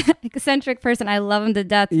eccentric person. I love him to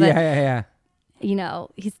death. But, yeah. You know,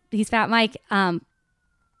 he's Fat Mike,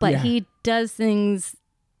 but he does things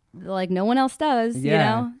like no one else does. Yeah. You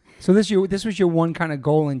know. So this was your one kind of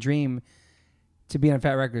goal and dream to be on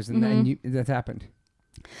Fat Records, and that's happened.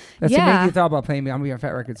 That's amazing. You thought about playing me. I'm gonna be on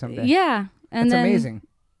Fat Records someday. Yeah, and that's then, amazing.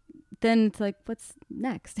 Then it's like, what's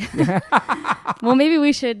next? Well, maybe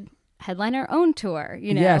we should headline our own tour.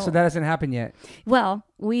 You know. Yeah. So that hasn't happened yet. Well,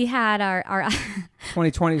 we had our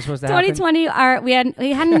 2020 was supposed to happen. 2020.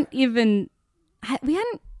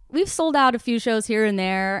 We've sold out a few shows here and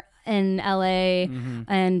there in LA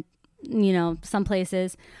and some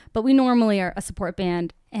places, but we normally are a support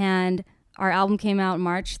band, and our album came out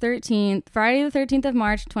March 13th, Friday the 13th of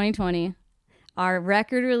March 2020. Our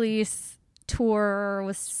record release tour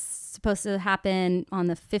was supposed to happen on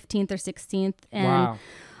the 15th or 16th, and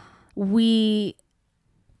we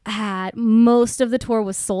had most of the tour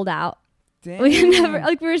was sold out. Damn.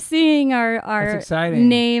 We were seeing our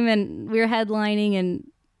name, and we were headlining and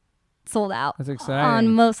sold out. That's exciting. On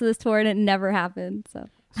most of this tour, and it never happened. So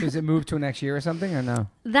does it move to next year or something, or no?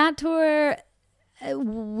 That tour,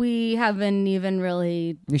 we haven't even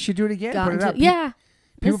really. You should do it again. Put it up. Yeah.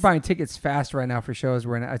 People are buying tickets fast right now for shows.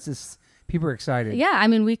 It's just people are excited. Yeah, I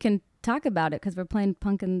mean, we can talk about it because we're playing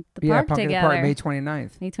Punk in the Park Punk together. in the Park, May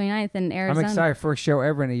 29th. May 29th in Arizona. I'm excited. First show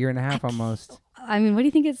ever in a year and a half almost. I mean, what do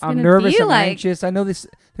you think it's going to be like? I'm nervous. I'm like? anxious. I know they're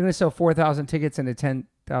going to sell 4,000 tickets and a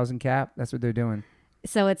 10,000 cap. That's what they're doing.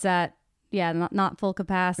 So it's at. Yeah, not full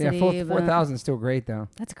capacity. Yeah, 4,000 is still great, though.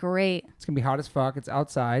 That's great. It's going to be hot as fuck. It's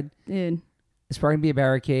outside. Dude. It's probably going to be a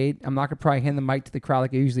barricade. I'm not going to probably hand the mic to the crowd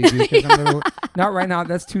like I usually do. Not right now.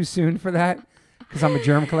 That's too soon for that because I'm a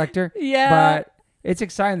germ collector. Yeah. But it's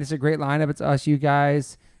exciting. This is a great lineup. It's us, you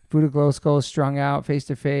guys, Voodoo Glow Skulls, Strung Out, Face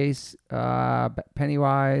to Face,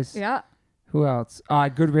 Pennywise. Yeah. Who else?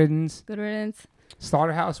 Good Riddance. Good Riddance.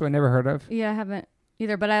 Slaughterhouse, who I never heard of. Yeah, I haven't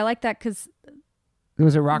either, but I like that because... There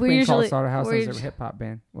was a rock band called Slaughterhouse. There was a hip-hop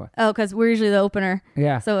band. What? Oh, because we're usually the opener.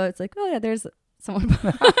 Yeah. So it's like, oh, yeah, there's someone.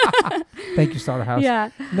 Thank you, Slaughterhouse. Yeah.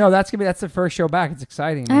 No, that's the first show back. It's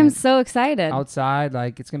exciting, man. I'm so excited. Outside,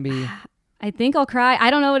 it's going to be... I think I'll cry. I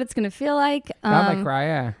don't know what it's going to feel like. I might cry,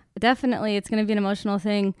 yeah. Definitely. It's going to be an emotional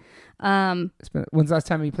thing. When's the last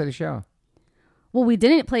time you played a show? Well, we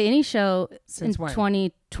didn't play any show Since in when?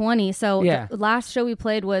 2020. So the last show we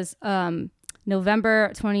played was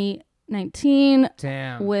November 2019.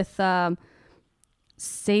 Damn. With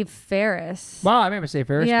Save Ferris. Wow, I remember Save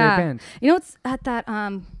Ferris. Yeah. Great band. You know, it's at that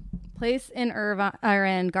place in Irvine or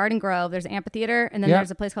in Garden Grove. There's an amphitheater, and then there's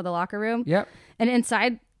a place called the Locker Room. Yep. And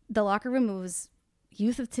inside the Locker Room, it was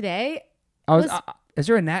Youth of Today. Is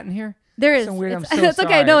there a gnat in here? There is. So weird. I'm so it's sorry.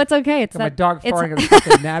 okay. No, it's okay. It's my dog farting a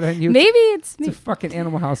fucking gnat on you. Maybe it's a fucking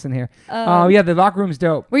Animal House in here. Yeah, the Locker Room's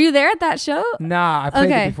dope. Were you there at that show? Nah, I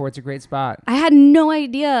played it before. It's a great spot. I had no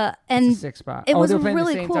idea. And it's a sick spot. It was they were playing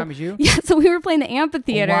really the same cool. time as you? Yeah, so we were playing the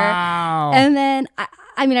amphitheater. Wow. And then,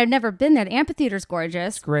 I mean, I've never been there. The amphitheater's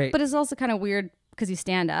gorgeous. It's great. But it's also kind of weird because you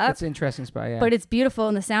stand up. It's an interesting spot, yeah. But it's beautiful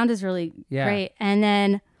and the sound is really great. And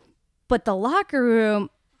then, but the Locker Room,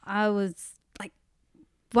 I was like,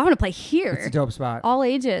 well, I want to play here. It's a dope spot. All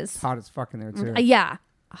ages. It's hot as fuck in there, too. Yeah.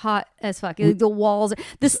 Hot as fuck. The walls,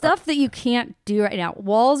 the stuff that you can't do right now.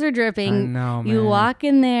 Walls are dripping. I know, man. You walk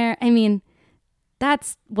in there. I mean,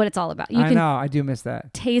 that's what it's all about. You can I do miss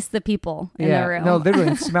that. Taste the people in the room. No,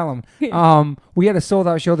 literally smell them. We had a sold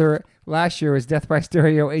out show there last year. It was Death by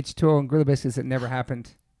Stereo, H2O, and Gorilla Biscuits. It never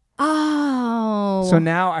happened. Oh. So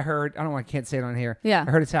now I heard, I can't say it on here. Yeah.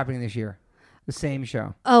 I heard it's happening this year. The same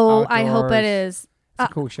show. Oh, I hope it is. It's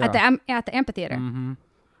a cool show. At the amphitheater. Mm-hmm.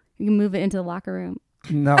 You can move it into the Locker Room.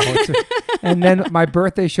 No. And then my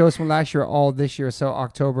birthday shows from last year, all this year. So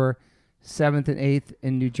October 7th and 8th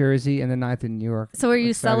in New Jersey and the 9th in New York. So are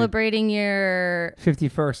you celebrating your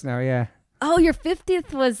 51st now? Yeah. Oh, your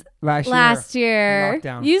 50th was last year.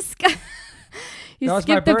 Lockdown. You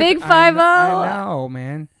skipped the big 5-0. I know,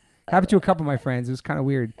 man. Happened to a couple of my friends. It was kind of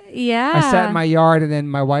weird. Yeah. I sat in my yard, and then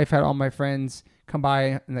my wife had all my friends come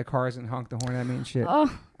by in the cars and honk the horn at me and shit. Oh,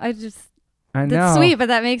 I just I know. That's sweet, but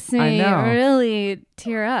that makes me know. really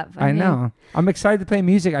tear up. I know. I'm excited to play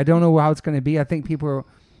music. I don't know how it's going to be. I think people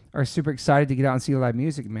are super excited to get out and see live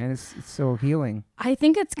music, man. It's so healing. I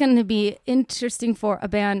think it's going to be interesting for a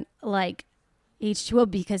band like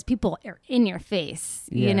H2O because people are in your face.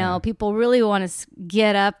 Yeah. You know, people really want to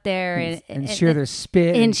get up there and share their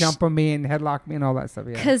spit and and jump on me and headlock me and all that stuff.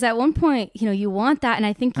 Yeah. Because at one point, you know, you want that, and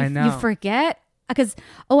I think you forget. Because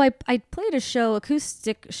I played a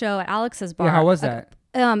acoustic show at Alex's bar. Yeah, how was that?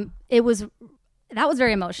 That was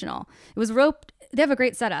very emotional. It was roped. They have a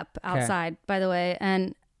great setup outside, by the way,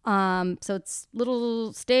 and so it's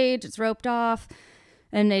little stage. It's roped off,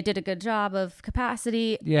 and they did a good job of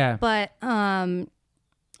capacity. Yeah. But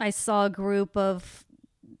I saw a group of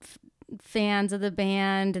fans of the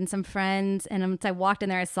band and some friends, and once I walked in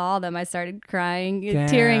there, I saw them. I started crying,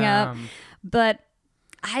 tearing up, but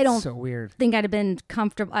I don't so weird. think I'd have been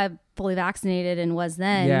comfortable. I'm fully vaccinated and was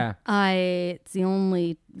then. Yeah. It's the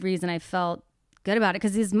only reason I felt good about it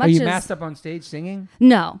because as much Are you as masked up on stage singing?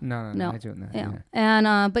 No. I do that. Yeah.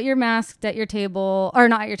 And but you're masked at your table, or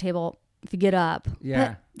not at your table if you get up. Yeah.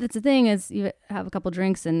 But that's the thing is you have a couple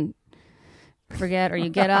drinks and forget, or you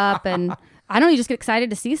get up and I don't know, you just get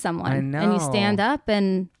excited to see someone. I know. And you stand up,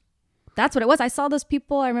 and that's what it was. I saw those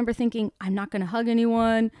people. I remember thinking, I'm not going to hug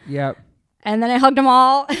anyone. Yep. And then I hugged them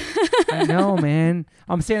all. I know, man.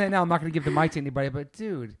 I'm saying that now. I'm not going to give the mic to anybody, but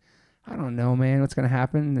dude, I don't know, man. What's going to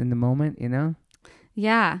happen in the moment, you know?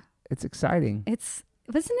 Yeah. It's exciting.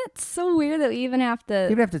 Wasn't it so weird that we even have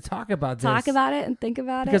to talk about this? Talk about it and think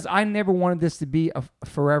about because I never wanted this to be a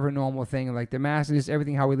forever normal thing. Like the mask is just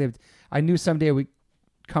everything how we lived. I knew someday we'd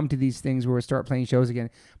come to these things where we start playing shows again.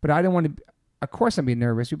 But I didn't want to. Of course, I'm being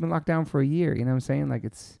nervous. We've been locked down for a year. You know what I'm saying? Like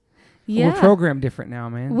it's. Yeah. We're programmed different now,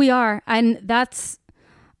 man. We are. And that's.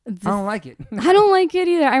 I don't like it. I don't like it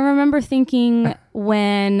either. I remember thinking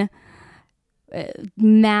when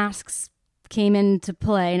masks came into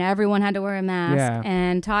play and everyone had to wear a mask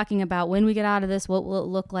and talking about when we get out of this, what will it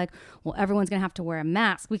look like? Well, everyone's going to have to wear a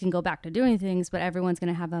mask. We can go back to doing things, but everyone's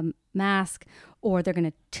going to have a mask, or they're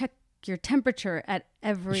going to check your temperature at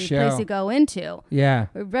every place you go into. Yeah.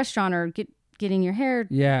 A restaurant, or getting your hair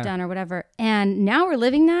done or whatever. And now we're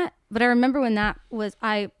living that. But I remember when that was,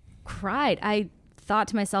 I cried. I thought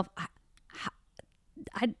to myself,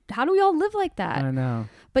 how do we all live like that? I know.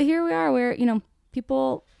 But here we are where,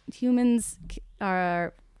 humans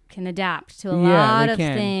can adapt to a lot of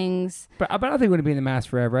things. But I don't think we're going to be in the mask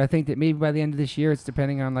forever. I think that maybe by the end of this year, it's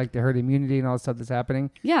depending on like the herd immunity and all the stuff that's happening.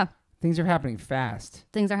 Yeah. Things are happening fast.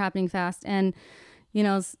 And,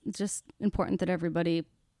 it's just important that everybody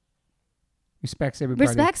respects everybody.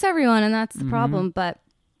 Respects everyone, and that's the problem. But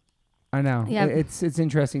I know. Yeah. It's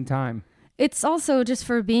interesting time. It's also just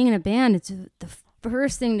for being in a band, it's the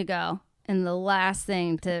first thing to go and the last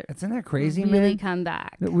thing to Isn't that crazy, really man? come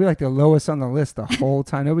back. We're like the lowest on the list the whole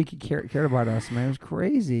time. Nobody cared about us, man. It was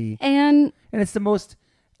crazy. And it's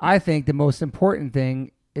I think the most important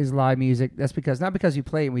thing is live music. That's not because we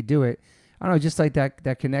play it and we do it. I don't know, just like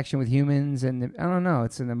that connection with humans. And I don't know,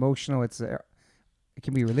 it's an emotional, it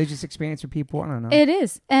can be a religious experience for people. I don't know. It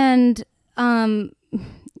is. And,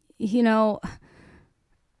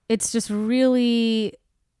 it's just really,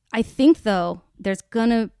 I think though, there's going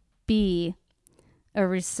to be a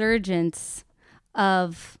resurgence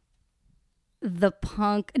of the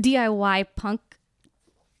DIY punk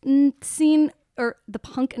scene, or the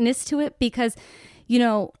punkness to it, because,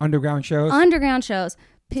 underground shows,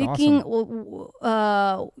 picking,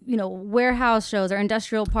 warehouse shows or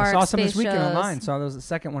industrial parks. I saw some this weekend shows. online. Saw those the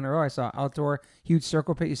second one in a row. I saw outdoor huge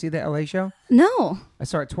circle pit. You see the LA show? No. I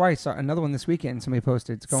saw it twice. Saw another one this weekend. Somebody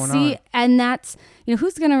posted. It's going on. And that's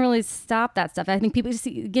who's gonna really stop that stuff? I think people just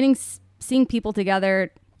seeing people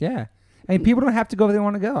together. Yeah. And people don't have to go where they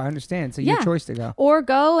want to go. I understand. It's your choice to go. Or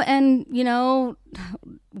go and,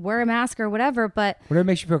 wear a mask or whatever. But whatever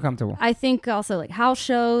makes you feel comfortable. I think also like house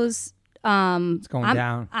shows. It's going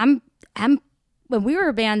down. When we were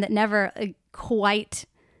a band that never quite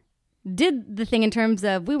did the thing in terms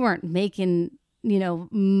of we weren't making,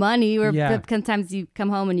 money. Sometimes you come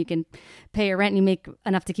home and you can pay your rent and you make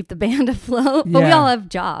enough to keep the band afloat. But we all have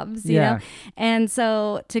jobs, you know? And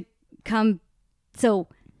so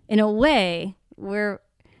in a way,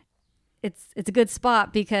 it's a good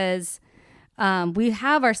spot because we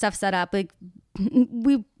have our stuff set up. Like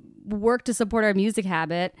we work to support our music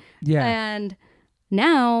habit. Yeah. And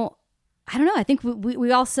now, I don't know, I think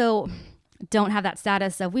we also don't have that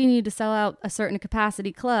status of we need to sell out a certain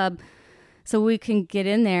capacity club so we can get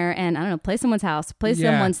in there and, I don't know, play someone's house, play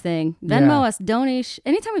someone's thing, Venmo us, donation.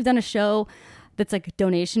 Anytime we've done a show that's like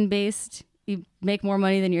donation based, you make more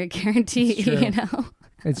money than your guarantee,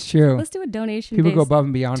 It's true. Let's do a donation. People go above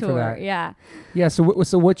and beyond tour. for that. Yeah. Yeah. So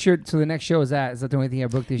what's your the next show is that? Is that the only thing you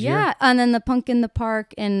booked this year? Yeah, and then the Punk in the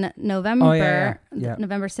Park in November. Oh, yeah.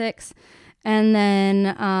 November 6th, and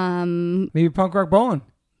then maybe Punk Rock Bowling.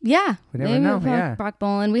 Yeah, We never maybe know. Punk Yeah. Rock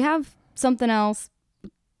Bowling. We have something else.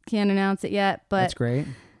 Can't announce it yet, but That's great.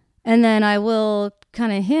 And then I will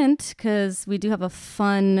kind of hint because we do have a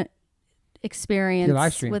fun experience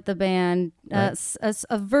live stream. with the band, Right.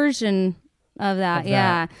 a version of that. Of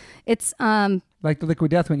Yeah, it's Like the Liquid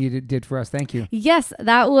Death one you did for us. Thank you. yes,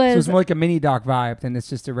 that So was it's more like a mini doc vibe than it's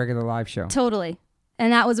just a regular live show. totally,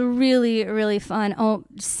 and that was really really fun. Oh,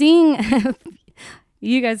 seeing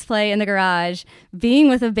you guys play in the garage, being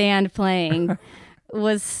with a band playing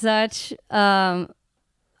was such a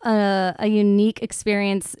unique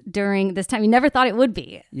experience during this time. You never thought it would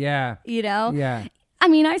be, Yeah. you know? Yeah. I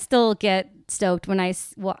mean, I still get stoked when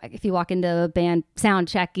if you walk into a band sound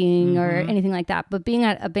checking or anything like that. But being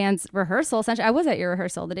at a band's rehearsal, essentially, I was at your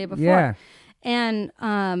rehearsal the day before. Yeah. And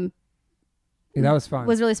Yeah, that was fun.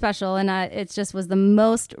 was really special. And it just was the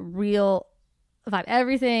most real vibe.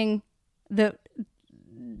 Everything that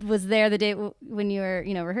was there the day when you were,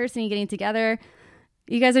 rehearsing, getting together.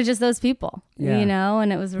 You guys are just those people, Yeah.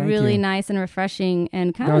 and it was Thank really you. nice and refreshing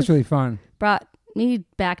and kind That of was really fun. brought me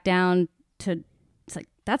back down to, it's like,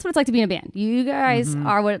 that's what it's like to be in a band. You guys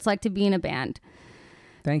are what it's like to be in a band.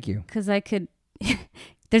 Thank you. Cause I could,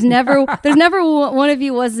 there's never one of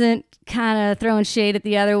you wasn't kind of throwing shade at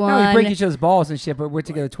the other No, one. we break each other's balls and shit, but we're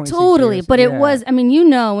together 26 Totally. years. But it Yeah. was, I mean,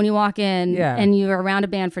 when you walk in Yeah. and you're around a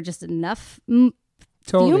band for just enough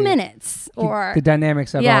Totally. few minutes or the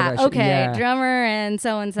dynamics of all that shit. okay, Yeah. drummer and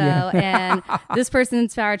so-and-so Yeah. and this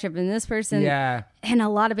person's power trip and this person. Yeah. And a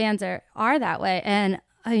lot of bands are that way. And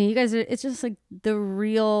I mean, you guys it's just like the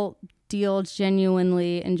real deal,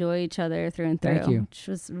 genuinely enjoy each other through and through. Thank you. Which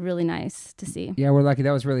was really nice to see. Yeah, we're lucky.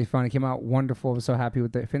 That was really fun. It came out wonderful. I was so happy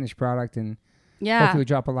with the finished product, and Yeah. hopefully we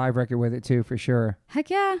drop a live record with it too, for sure. Heck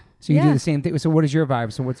yeah. So you Yeah. do the same thing. So what is your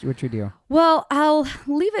vibe? So what's your deal? Well, I'll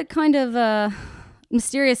leave it kind of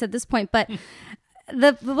mysterious at this point, but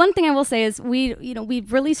the one thing I will say is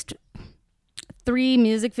we've released 3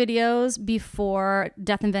 music videos before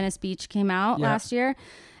Death in Venice Beach came out last year,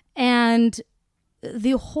 and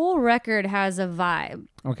the whole record has a vibe.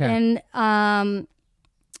 Okay. And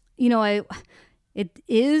it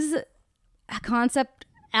is a concept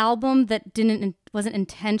album that wasn't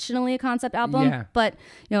intentionally a concept album, Yeah. but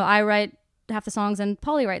I write half the songs and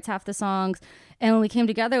Polly writes half the songs, and when we came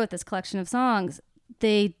together with this collection of songs,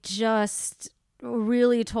 they just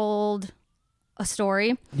really told a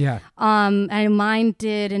story. Yeah. And mine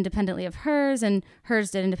did independently of hers, and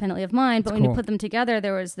hers did independently of mine. But That's when you cool. put them together,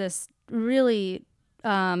 there was this really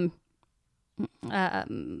a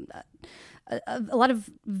lot of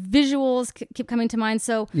visuals keep coming to mind.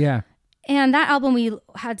 So, Yeah. and that album, we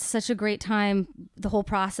had such a great time, the whole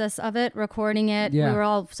process of it, recording it. Yeah. We were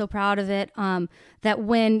all so proud of it. That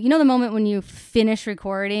when, the moment when you finish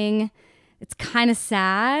recording, it's kind of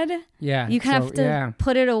sad. Yeah. You kind of have to Yeah.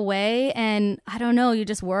 put it away, and I don't know, you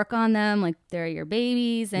just work on them like they're your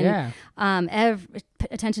babies, and Yeah.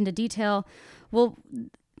 attention to detail. Well,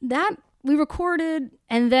 that we recorded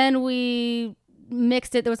and then we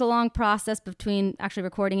mixed it. There was a long process between actually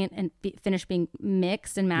recording it and finished being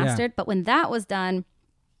mixed and mastered. But when that was done,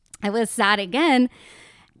 I was sad again,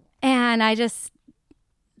 and I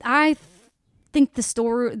think the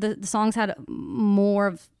story, the songs had more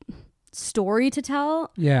of story to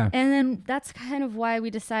tell. Yeah. And then that's kind of why we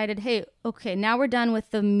decided, hey, okay, now we're done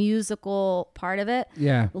with the musical part of it.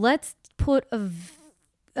 Yeah. Let's put a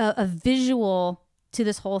visual to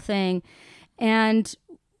this whole thing. And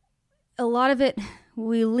a lot of it,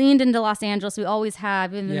 we leaned into Los Angeles. We always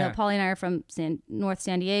have, even though Polly and I are from North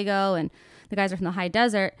San Diego and the guys are from the high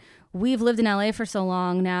desert. We've lived in LA for so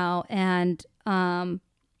long now. And LA,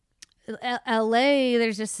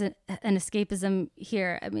 there's just an escapism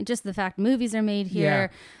here. I mean, just the fact movies are made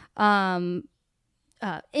here.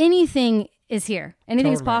 Anything is here.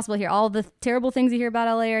 Anything's Totally. possible here. All the terrible things you hear about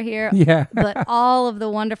LA are here. Yeah. But all of the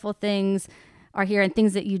wonderful things are here, and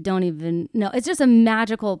things that you don't even know. It's just a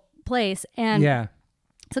magical place. And Yeah.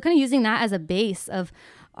 so kind of using that as a base of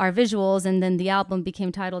our visuals, and then the album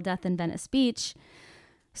became titled Death in Venice Beach.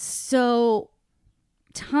 So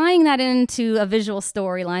tying that into a visual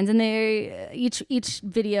storylines, and each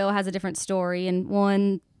video has a different story, and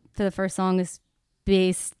one for the first song is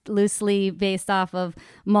loosely based off of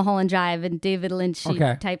Mulholland Drive and David Lynch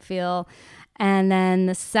type feel. And then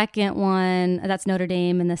the second one, that's Notre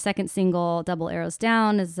Dame, and the second single, Double Arrows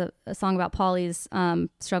Down, is a song about Polly's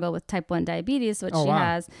struggle with type 1 diabetes, which she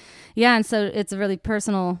has. Yeah, and so it's a really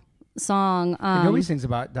personal song. Nobody sings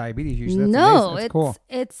about diabetes usually. That's no, amazing. That's cool.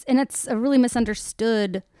 It's a really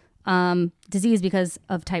misunderstood disease because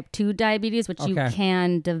of type 2 diabetes, which you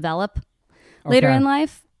can develop later in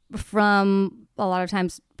life from a lot of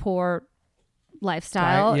times poor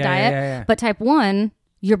lifestyle diet. Yeah. But type 1,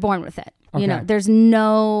 you're born with it. Okay. You know, there's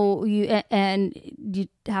no and you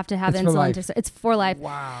have to have insulin. It's for life.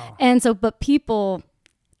 Wow. And so, but a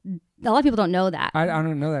lot of people don't know that. I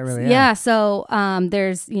don't know that really. Yeah. So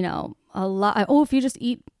there's, you know, a lot. Oh, if you just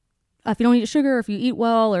eat, if you don't eat sugar, if you eat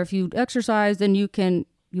well, or if you exercise, then you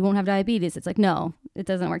won't have diabetes. It's like, no, it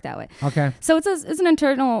doesn't work that way. Okay. So it's an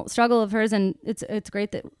internal struggle of hers, and it's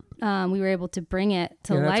great that we were able to bring it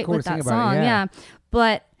to light cool with to that sing song. about it, Yeah.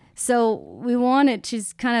 But so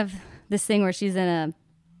she's kind of this thing where she's in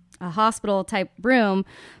a hospital type room,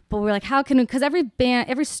 but we're like, how can we, because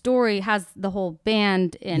every story has the whole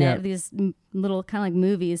band in it, these little kind of like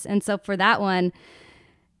movies. And so for that one,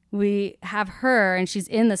 we have her and she's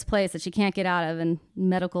in this place that she can't get out of, and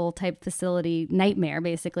medical type facility nightmare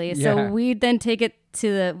basically. So we then take it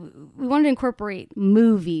we wanted to incorporate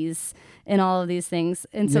movies in all of these things.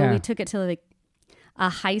 And so we took it to like a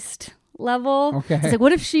heist level. Okay. It's like,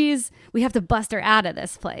 what if we have to bust her out of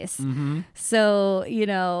this place? Mm-hmm. So, you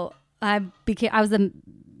know, I was the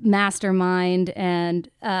mastermind, and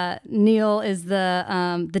Neil is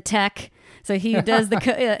the tech. So he does the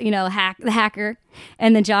hacker,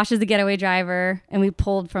 and then Josh is the getaway driver, and we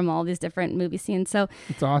pulled from all these different movie scenes. So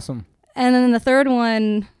it's awesome. And then the third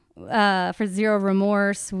one, for Zero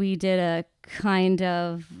Remorse, we did a kind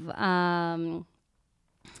of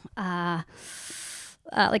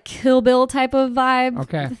like Kill Bill type of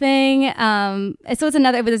vibe thing. So it's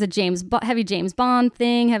there's a heavy James Bond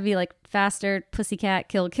thing, heavy like faster Pussycat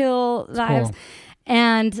Kill vibes. Cool.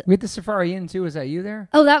 And we had the Safari Inn too. Was that you there?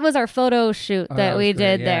 Oh, that was our photo shoot that we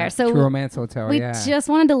did there. So True Romance Hotel. We just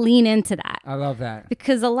wanted to lean into that. I love that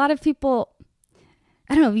because a lot of people,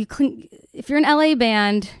 I don't know, if you're an LA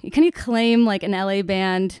band, can you claim like an LA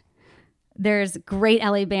band? There's great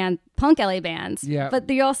LA band, punk LA bands, but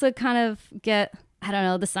they also kind of get, I don't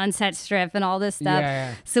know, the Sunset Strip and all this stuff.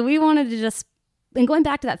 Yeah. So we wanted to just, and going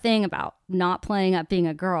back to that thing about not playing up being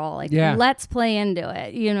a girl, like let's play into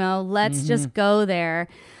it, you know, let's just go there.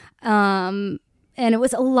 And it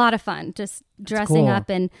was a lot of fun just dressing up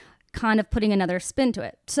and kind of putting another spin to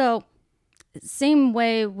it. So same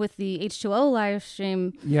way with the H2O live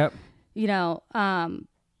stream. Yep. You know,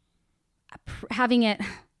 having it,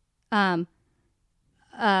 I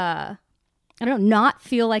don't know, not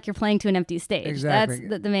feel like you're playing to an empty stage. Exactly.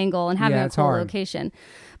 That's the main goal, and having a cool location.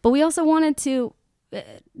 But we also wanted to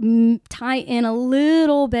tie in a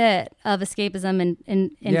little bit of escapism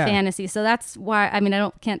and fantasy. So that's why, I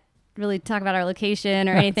mean, can't really talk about our location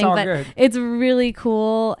or anything, but it's really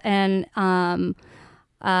cool. And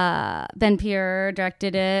Ben Pierre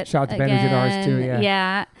directed it. Shout out to Ben, who did ours too.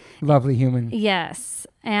 Yeah. Lovely human. Yes.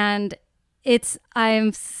 And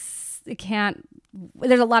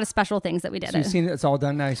there's a lot of special things that we did. So you've seen it, it's all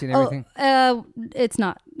done now? You've seen everything? It's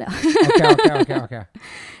not. No. Okay.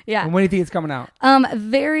 Yeah. And when do you think it's coming out?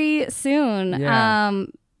 Very soon. Yeah.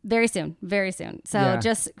 Very soon. So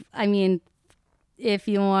I mean, if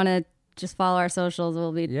you want to just follow our socials,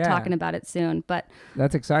 we'll be talking about it soon. But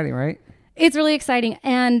that's exciting, right? It's really exciting.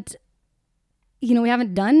 And, you know, we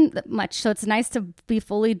haven't done much. So it's nice to be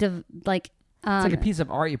fully it's like a piece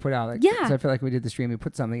of art you put out. Like, so I feel like we did the stream. We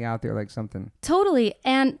put something out there, like something. Totally.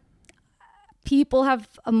 And people have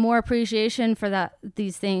a more appreciation for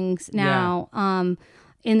these things now.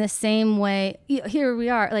 In the same way, here we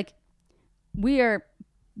are, like, we are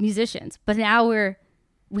musicians, but now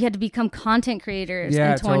we had to become content creators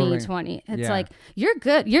in 2020. Totally. It's like, you're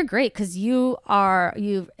good. You're great because you've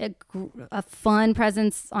a fun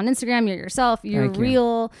presence on Instagram. You're yourself. You're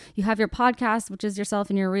real. You have your podcast, which is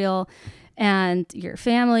yourself, and you're real. And your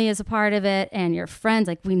family is a part of it, and your friends.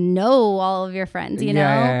 Like, we know all of your friends, you know?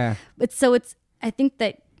 Yeah. But so I think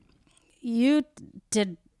that you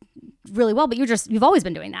did really well, but you've always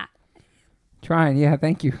been doing that. Trying,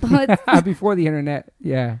 thank you. Before the internet,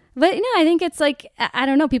 But I think it's like, I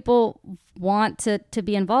don't know, people want to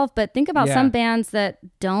be involved, but think about some bands that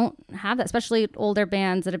don't have that, especially older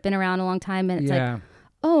bands that have been around a long time, and it's like,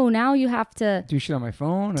 oh, now you have to do shit on my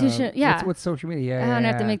phone. What's social media? I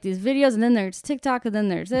have to make these videos, and then there's TikTok, and then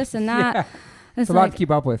there's this and that. It's a lot to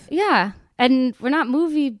keep up with. Yeah, and we're not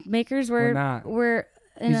movie makers. We're not. We're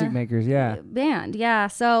music makers, band,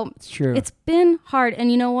 so it's true. It's been hard,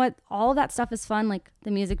 and you know what? All of that stuff is fun, like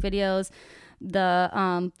the music videos,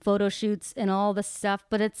 the photo shoots, and all the stuff.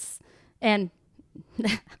 But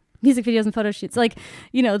music videos and photo shoots, like,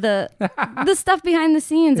 you know, the stuff behind the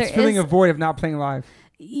scenes. It's filling a void of not playing live.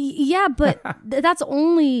 Yeah, but that's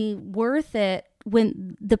only worth it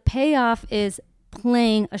when the payoff is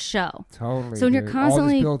playing a show. Totally. So when you're dude.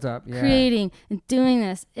 constantly all this built up, creating and doing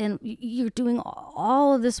this, and you're doing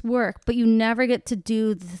all of this work, but you never get to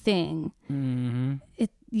do the thing. Mm-hmm. It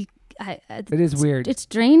is weird. It's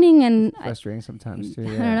draining and frustrating sometimes too.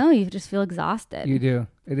 I Yeah. don't know. You just feel exhausted. You do.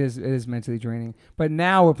 It is mentally draining. But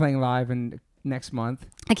now we're playing live and next month.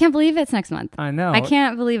 I can't believe it's next month. I know. I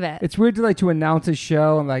can't believe it. It's weird to announce a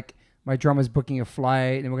show and like my drummer's booking a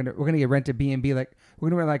flight and we're gonna get rent a B&B. Like we're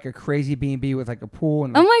gonna rent like a crazy B&B with like a pool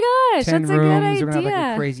and like oh my gosh, 10 that's rooms. a good idea. We're gonna have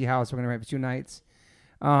like a crazy house. We're gonna rent for 2 nights.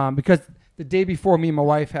 Because the day before, me and my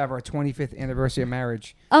wife have our 25th anniversary of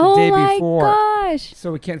marriage. Oh the day my before. gosh!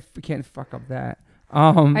 So we can't fuck up that.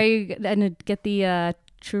 Are you gonna get the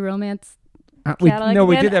True Romance? We catalog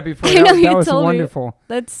again? did that before. I know, you that was told me. wonderful.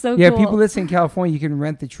 That's so Yeah, cool. people that in California, you can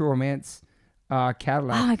rent the True Romance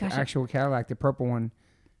Cadillac. Oh my gosh. The actual Cadillac, the purple one.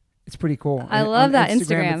 It's pretty cool. I And love on that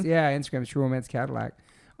Instagram. Instagram. Instagram, True Romance Cadillac.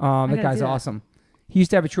 That gotta guy's do that. awesome. He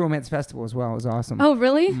used to have a True Romance festival as well. It was awesome. Oh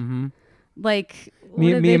really? Mm-hmm. Like what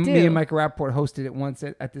Me did they do? and Mike Rappaport hosted it once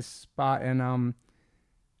at this spot, and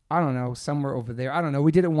I don't know, somewhere over there. I don't know.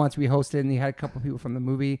 We did it once. We hosted, and you had a couple people from the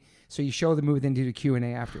movie. So you show the movie, then do the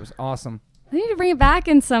Q&A after. It was awesome. I need to bring it back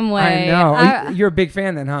in some way. I know. You're a big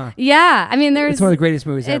fan then, huh? Yeah, I mean, there's. It's one of the greatest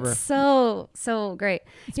movies ever. It's so great.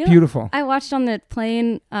 It's beautiful. I watched on the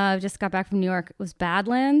plane. Just got back from New York. It was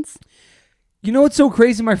Badlands. You know what's so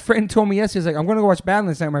crazy? My friend told me yesterday. He's like, I'm going to go watch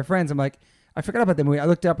Badlands tonight with my friends. I'm like, I forgot about that movie. I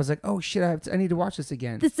looked up. I was like, oh shit, I need to watch this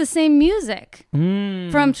again. It's the same music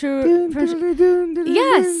from True.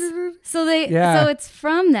 Yes. So So it's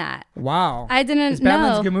from that. Wow. I didn't Is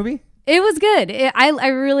Badlands know. a good movie? It was good. I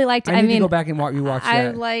really liked it. I need mean, to go back and rewatch I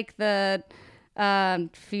that. like the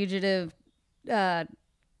fugitive, like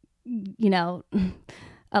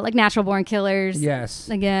Natural Born Killers. Yes.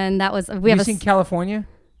 Again, that was Have you seen California?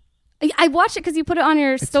 I watched it because you put it on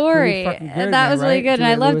your story. pretty fucking good, That man, was really right? good, and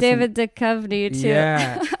I Juliette love Lewis David Duchovny too.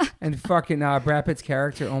 Yeah. And fucking Brad Pitt's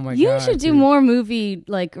character. Oh my god. You should do dude. more movie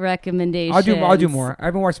like recommendations. I'll do more. I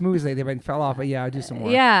haven't watched movies lately, but I fell off. But yeah, I'll do some more.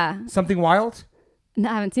 Yeah. Something Wild? No,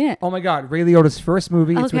 I haven't seen it. Oh my god. Ray Liotta's first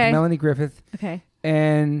movie. It's with Okay. Melanie Griffith. Okay.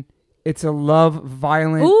 And it's a love,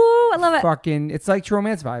 violent. Ooh, I love it. Fucking, it's like True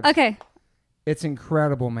Romance vibes. Okay. It's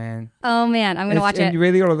incredible, man. Oh man, I'm gonna watch it. And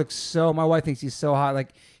Ray Liotta looks so. My wife thinks he's so hot. Like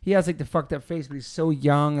he has like the fucked up face, but he's so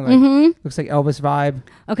young and like looks like Elvis vibe.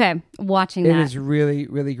 Okay, watching It that. is really,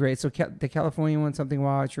 really great. So the California one, Something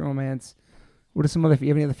Wild, True Romance. What are some other? You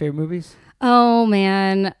have any other favorite movies? Oh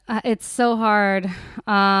man, it's so hard.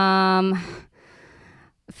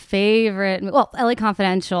 Favorite? Well, LA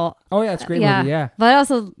Confidential. Oh yeah, it's a great movie. Yeah. But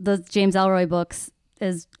also the James Ellroy books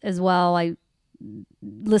as well. I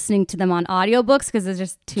listening to them on audiobooks because there's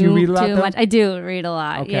just too Do you read a lot, though? much. I do read a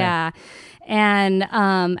lot. Okay. Yeah. And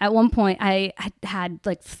at one point I had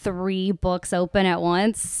like 3 books open at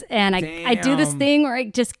once, and I do this Damn. thing where I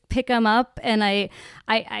just pick them up, and I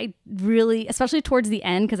really, especially towards the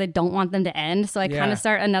end, because I don't want them to end, so I kind Yeah. of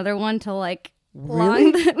start another one to like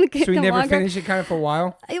Really? make So you them never longer. finish it kind of for a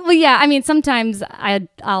while? Well, yeah. I mean, sometimes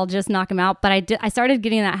I'll just knock them out, but I started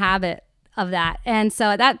getting that habit of that, and so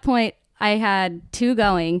at that point I had 2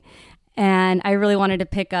 going, and I really wanted to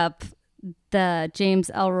pick up the James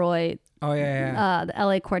Ellroy. Oh yeah. The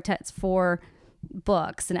LA Quartet's 4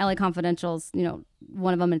 books, and LA Confidential's,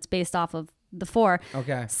 one of them. And it's based off of the 4.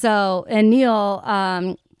 Okay. So, and Neil,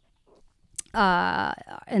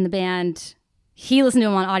 in the band, he listened to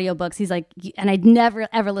them on audiobooks. He's like, and I'd never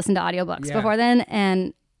ever listened to audiobooks Yeah. before then,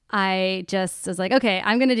 and I just was like, okay,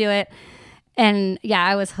 I'm gonna do it. And yeah,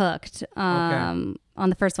 I was hooked on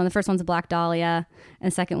the first one. The first one's a Black Dahlia,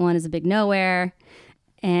 and the second one is a Big Nowhere,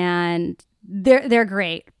 and they're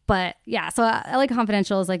great. But yeah, so LA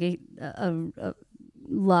Confidential is like a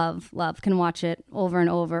love. Can watch it over and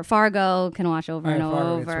over. Fargo can watch over and Fargo,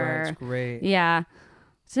 over. that's right. It's great. Yeah.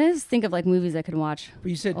 So I just think of like movies I could watch. But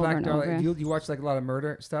you said over Black and Dahlia. over. You watch like a lot of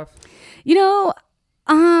murder stuff?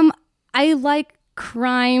 I like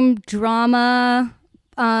crime drama.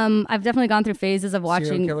 I've definitely gone through phases of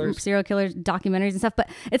watching serial killers documentaries and stuff, but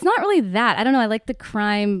it's not really that. I don't know. I like the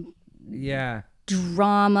crime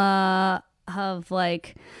drama of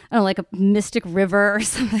like, I don't know, like a Mystic River or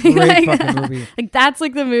something. Great like fucking that. movie. Like that's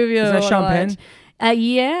like the movie. Is that Sean Penn?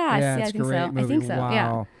 Yeah, it's I think great so. movie. I think so. Wow.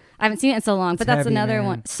 Yeah. I haven't seen it in so long, but It's that's heavy, another man.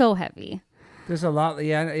 one. So heavy. There's a lot.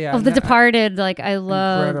 Yeah. Of The Departed. Like I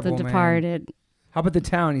love The Incredible, man. Departed. How about The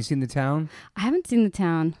Town? You seen The Town? I haven't seen The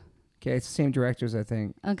Town. Okay, it's the same directors, I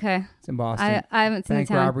think. Okay. It's in Boston. I haven't seen Bank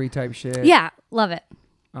The Town. robbery type shit. Yeah, love it.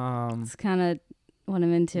 It's kind of what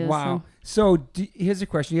I'm into. Wow. So here's a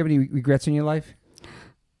question: do you have any regrets in your life?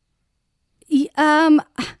 It's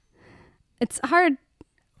hard.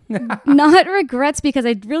 Not regrets, because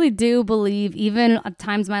I really do believe, even at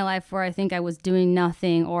times in my life where I think I was doing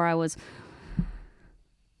nothing, or I was,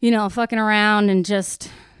 fucking around and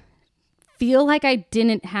just feel like I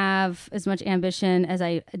didn't have as much ambition as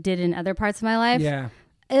I did in other parts of my life. Yeah.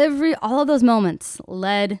 All of those moments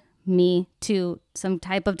led me to some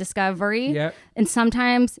type of discovery. Yep. And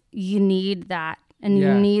sometimes you need that, and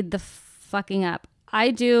you need the fucking up. I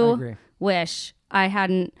agree. wish I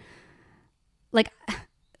hadn't,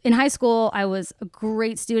 in high school, I was a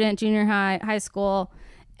great student, junior high school,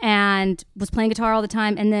 and was playing guitar all the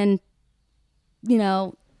time. And then,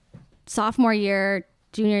 sophomore year,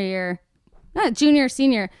 senior,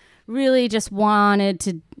 really just wanted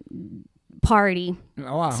to party,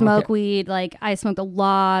 smoke weed. Like, I smoked a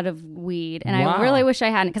lot of weed, and I really wish I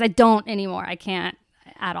hadn't, because I don't anymore. I can't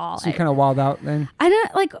at all. So you kind of wild out then? I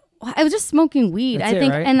don't I was just smoking weed. That's I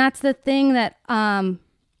think, right? And that's the thing that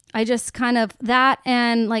I just kind of that,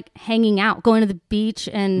 and hanging out, going to the beach,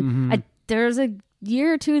 and there's a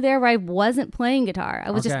year or two there where I wasn't playing guitar.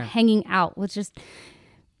 I was just hanging out with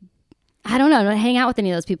I don't hang out with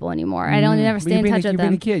any of those people anymore. I don't never stay in touch with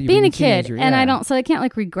them. Being a kid, and I don't, so I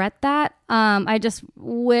can't regret that. I just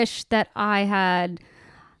wish that I had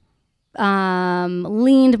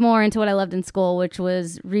leaned more into what I loved in school, which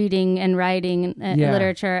was reading and writing and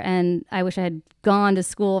literature. And I wish I had gone to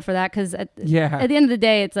school for that, because at the end of the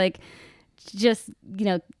day, it's just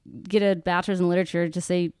get a bachelor's in literature, just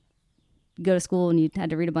say go to school and you had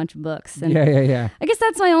to read a bunch of books. And I guess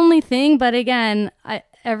that's my only thing. But again,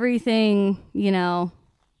 everything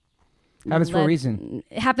happens for a reason.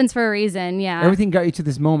 It happens for a reason. Yeah. Everything got you to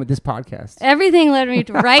this moment, this podcast. Everything led me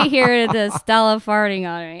to right here to Stella farting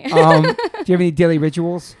on me. Do you have any daily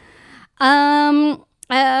rituals? You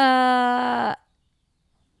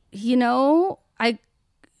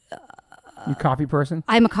a coffee person?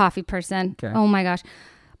 I'm a coffee person. Okay. Oh my gosh.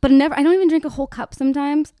 But I don't even drink a whole cup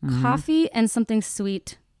sometimes. Coffee and something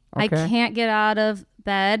sweet. Okay. I can't get out of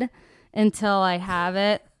bed until I have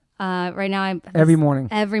it. Right now, every morning.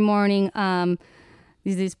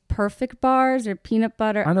 These Perfect bars or peanut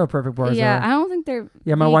butter. I know Perfect bars. Yeah, I don't think they're.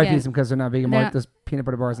 Yeah, my vegan. wife eats them because they're not vegan. Those peanut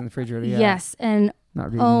butter bars in the refrigerator. Yeah. Yes, and not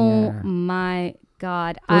vegan. Oh my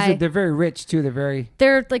God, they're very rich too.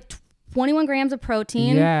 They're 21 grams of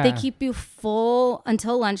protein. Yeah. They keep you full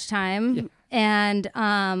until lunchtime. Yeah. And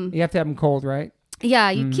you have to have them cold, right? Yeah,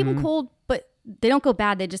 you keep them cold, but they don't go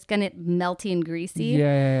bad. They just get melty and greasy.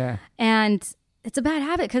 Yeah. And it's a bad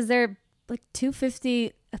habit because they're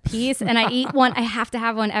 $2.50 a piece, and I eat one. I have to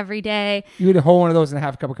have one every day. You eat a whole one of those and a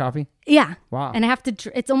half a cup of coffee? Yeah. Wow. And I have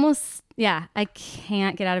to. It's almost I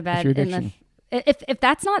can't get out of bed. That's your addiction. If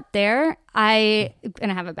that's not there, I'm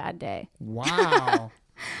gonna have a bad day. Wow.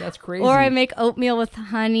 That's crazy. Or I make oatmeal with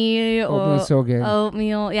honey. Oatmeal's so good.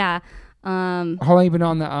 Oatmeal, yeah. How long have you been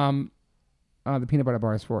on the peanut butter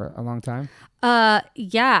bars for? A long time? Yeah,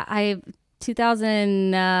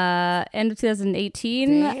 end of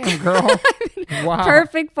 2018. Damn, girl. Wow.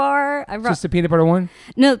 Perfect bar. Just the peanut butter one?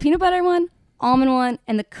 No, the peanut butter one, almond one,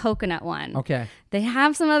 and the coconut one. Okay. They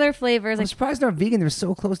have some other flavors. I'm surprised they're not vegan. They're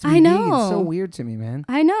so close to being vegan. It's so weird to me, man.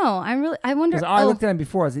 I know. I wonder. I looked at them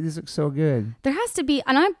before. I was like, these look so good. There has to be,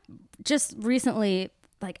 and I'm just recently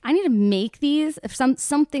I need to make these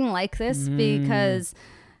something like this because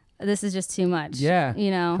this is just too much. Yeah.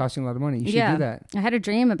 Costing a lot of money. You should do that. I had a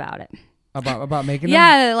dream about it. About making them?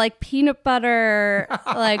 Yeah, peanut butter,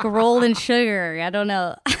 rolled in sugar. I don't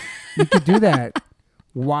know. You could do that.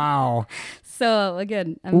 Wow. So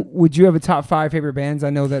again, would you have a top 5 favorite bands?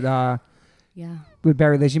 I know that. Would Bad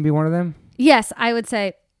Religion be one of them? Yes, I would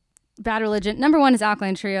say Bad Religion. Number 1 is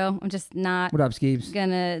Alkaline Trio. I'm just not. What up, Skeeves?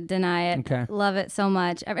 Gonna deny it. Okay. Love it so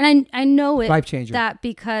much, and I know it. Life changer. That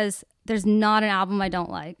because there's not an album I don't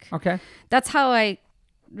like. Okay. That's how I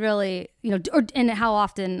really, and how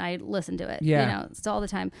often I listen to it. Yeah. It's all the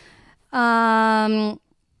time.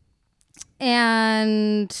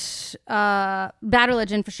 And Bad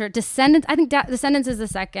Religion for sure. Descendants. I think Descendants is the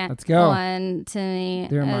second. Let's go. One to me.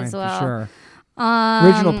 They're as mine well. for sure.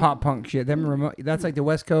 Original pop punk shit. That's the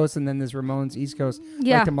West Coast, and then there's Ramones East Coast.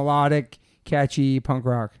 Yeah. The melodic, catchy punk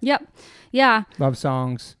rock. Yep. Yeah. Love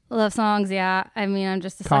songs. Yeah. I mean, I'm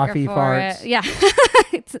just a Coffee sucker for farts. it. Yeah.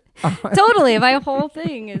 Totally. My whole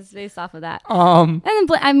thing is based off of that. And then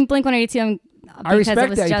Blink 182. I respect it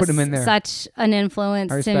was that you put just them in there. Such an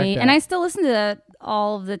influence to me, and I still listen to that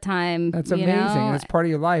all of the time. That's amazing. It's part of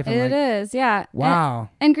your life. It is, yeah. Wow.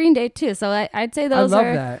 And Green Day too. So I'd say those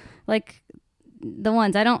are that. The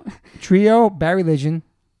ones I don't. Trio, Bad Religion,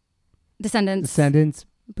 Descendants,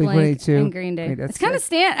 Blink 182, and Green Day. It's kind of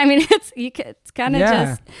I mean, it's kind of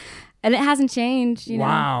just. and it hasn't changed. You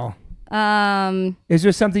Wow. know. Is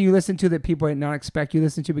there something you listen to that people did not expect you to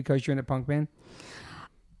listen to because you're in a punk band?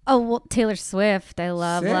 Oh well, Taylor Swift. I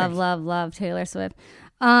love, Sick. love Taylor Swift.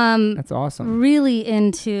 That's awesome. Really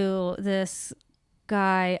into this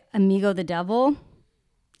guy, Amigo the Devil.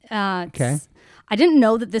 Okay. I didn't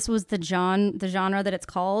know that this was the genre that it's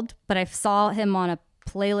called, but I saw him on a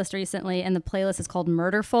playlist recently, and the playlist is called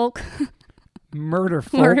Murder Folk. Murder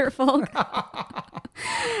folk. Murder Folk.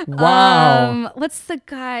 Wow. What's the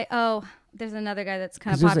guy? Oh, there's another guy that's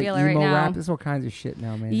kind of 'Cause there's, popular right emo now. rap. There's all kinds of shit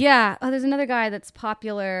now, man. Yeah. Oh, there's another guy that's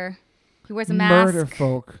popular. He wears a mask. Murder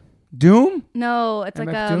folk. Doom? No, it's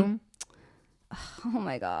MF like Doom? oh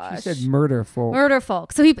my gosh. She said murder folk. Murder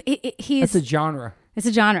Folk. So he's That's a genre. it's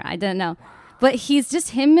a genre. I didn't know. But he's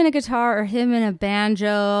just him in a guitar or him in a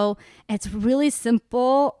banjo. It's really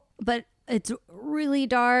simple, but it's really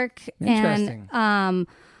dark. Interesting. And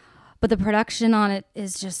but the production on it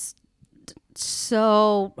is just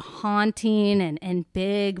so haunting and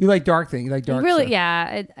big. You like dark things. You like dark Really, stuff.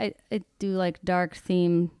 yeah. I do like dark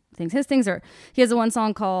theme things. His things are, he has a one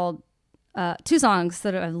song called, two songs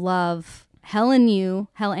that I love. Hell and You,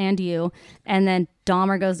 and then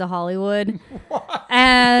Dahmer Goes to Hollywood.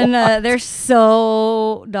 And they're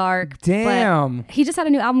so dark. but Damn. he just had a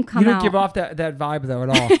new album come You don't out. give off that vibe though at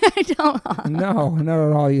all. I don't. No, not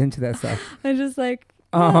at all. You into that stuff. I just like,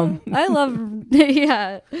 I love,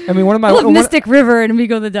 yeah. I mean, one of my I love Mystic River and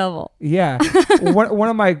Amigo the Devil. yeah. one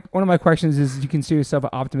of my questions is, you consider yourself an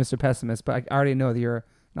optimist or pessimist? But I already know that you're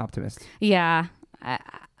an optimist. Yeah.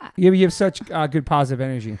 You have such good positive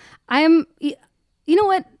energy. I am, you know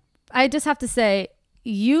what? I just have to say,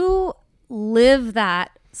 you live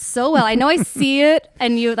that so well. I know I see it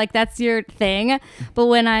and you like, that's your thing. But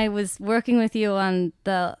when I was working with you on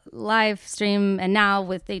the live stream and now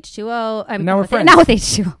with H2O, Now we're friends. Now with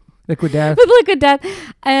H2O, Liquid Death. with Liquid Death.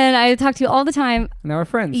 And I talk to you all the time. Now we're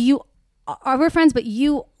friends. We're friends, but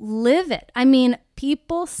you live it. I mean,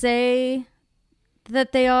 people say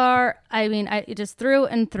that they are, I mean, I just through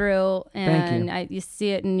and through, and you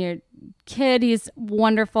see it in your kid. He's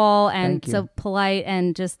wonderful and so polite,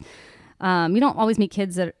 and just you don't always meet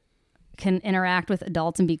kids that can interact with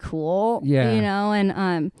adults and be cool. Yeah. You know,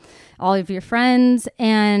 and all of your friends,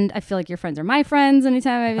 and I feel like your friends are my friends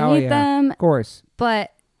anytime I meet them. Of course.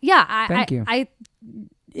 But yeah, Thank you.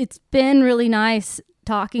 It's been really nice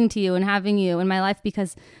talking to you and having you in my life,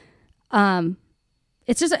 because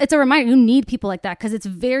it's a reminder. You need people like that, because it's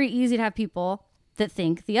very easy to have people that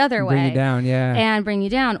think the other way. Bring you down, yeah. And bring you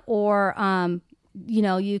down. Or,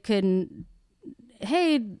 you can,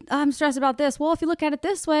 hey, I'm stressed about this. Well, if you look at it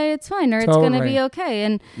this way, it's fine, or it's going to be okay.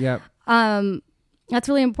 And yep. that's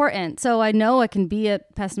really important. So I know I can be a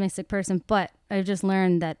pessimistic person, but I've just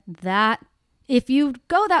learned that if you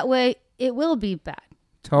go that way, it will be bad.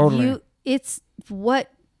 Totally.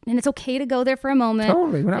 And it's okay to go there for a moment.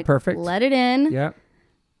 Totally. We're not perfect. Let it in. Yep.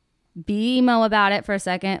 Be emo about it for a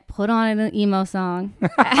second. Put on an emo song.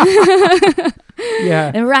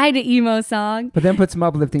 Yeah. And write an emo song. But then put some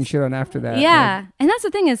uplifting shit on after that. Yeah. And that's the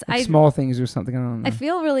thing is, like small things or something. I don't know. I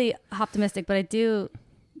feel really optimistic, but I do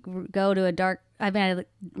go to I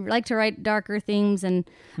like to write darker themes, and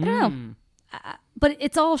I don't know. But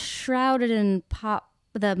it's all shrouded in pop.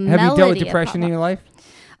 The melody. Have you dealt with depression in your life?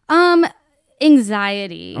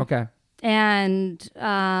 Anxiety. Okay. And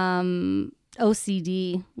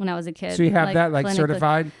OCD when I was a kid. So you have that clinically.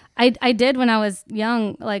 certified? I did when I was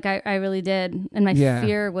young. Like I really did. And my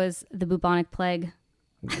fear was the bubonic plague.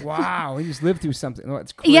 Wow. You just lived through something. Oh,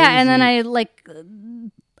 that's crazy. Yeah. And then I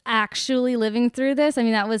actually living through this. I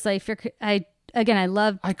mean, that was like, I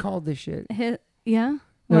loved. I called this shit. Yeah.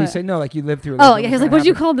 No, what? you say no, like you lived through it. Oh, yeah. He was like, what'd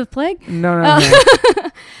you call the plague? No.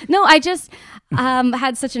 No, I just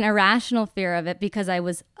had such an irrational fear of it, because I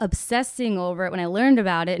was obsessing over it when I learned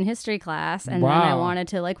about it in history class. And then I wanted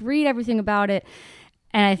to read everything about it.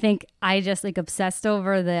 And I think I just obsessed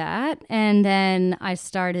over that. And then I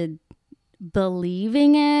started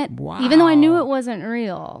believing it, even though I knew it wasn't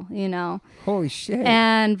real, Holy shit.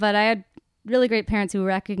 But I had really great parents who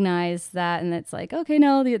recognized that, and it's like, okay,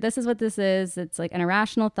 no, this is what this is. It's like an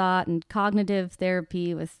irrational thought, and cognitive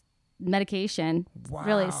therapy with medication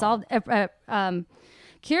really solved,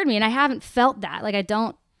 cured me. And I haven't felt that.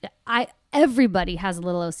 Everybody has a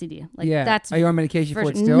little OCD. That's. Are you on medication for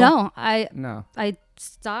it still? No, I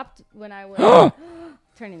stopped when I was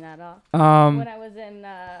turning that off. When I was in.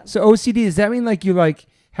 So OCD, does that mean you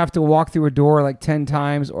have to walk through a door 10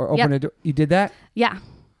 times or open a door? You did that? Yeah.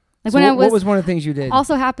 What was one of the things you did?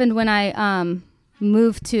 Also happened when I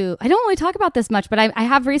moved to. I don't really talk about this much, but I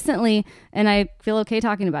have recently, and I feel okay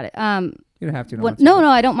talking about it. You don't have to. No,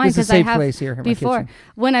 I don't mind because I have place here before.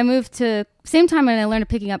 When I moved to same time when I learned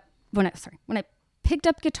picking up when I picked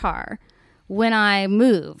up guitar when I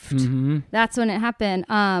moved. Mm-hmm. That's when it happened.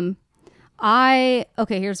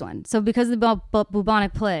 Here's one. So because of the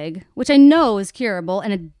bubonic plague, which I know is curable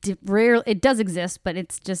and it does exist, but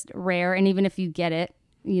it's just rare. And even if you get it,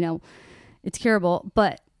 it's curable.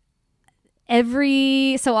 But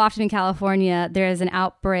every so often in California, there is an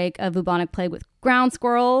outbreak of bubonic plague with ground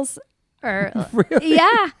squirrels. Really?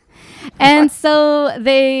 Yeah. And so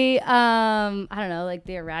they, I don't know, like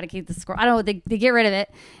they eradicate the squirrel. I don't know. They get rid of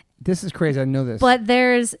it. This is crazy. I know this. But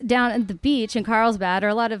there's down at the beach in Carlsbad, or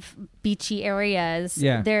a lot of beachy areas.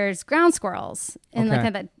 Yeah. There's ground squirrels in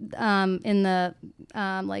like that, in the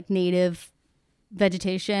like native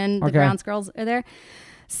vegetation. The ground squirrels are there.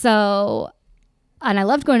 So, and I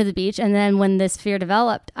loved going to the beach. And then when this fear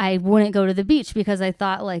developed, I wouldn't go to the beach because I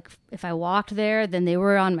thought like if I walked there, then they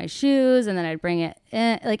were on my shoes, and then I'd bring it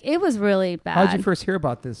in. Like it was really bad. How did you first hear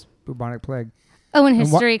about this bubonic plague? Oh, in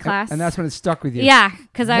history class. And that's when it stuck with you. Yeah,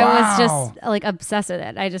 because I was just like obsessed with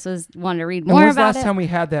it. I just wanted to read more about it. When was the last time we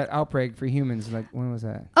had that outbreak for humans? Like when was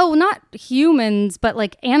that? Oh, not humans, but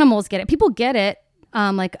like animals get it. People get it.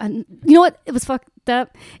 You know what? It was fucked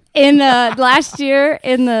up. In last year,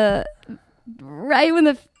 maybe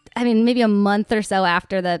a month or so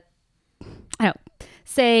after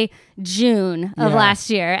say June of last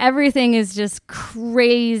year. Everything is just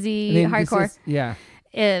crazy hardcore.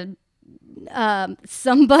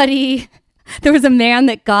 Somebody, there was a man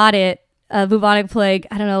that got it, bubonic plague.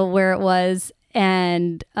 I don't know where it was.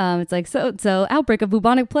 And it's like, so outbreak of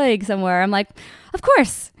bubonic plague somewhere. I'm like, of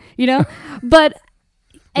course, but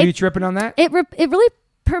were you tripping on that? It really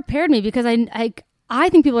prepared me because I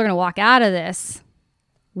think people are going to walk out of this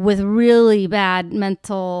with really bad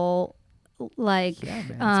mental, mental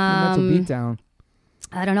beatdown.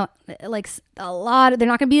 I don't know, like a lot. They're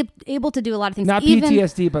not going to be able to do a lot of things. Not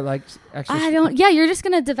PTSD, but like actually. I don't. Yeah, you're just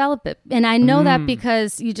going to develop it, and I know that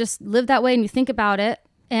because you just live that way and you think about it.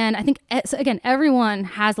 And I think so again, everyone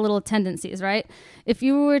has little tendencies, right? If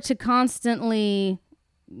you were to constantly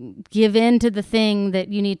give in to the thing that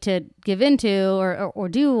you need to give into or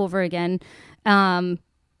do over again, I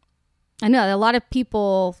know a lot of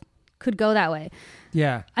people could go that way.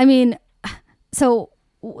 Yeah. I mean, so.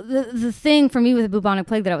 The thing for me with the bubonic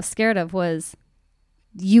plague that I was scared of was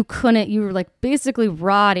you were like basically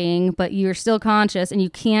rotting, but you're still conscious and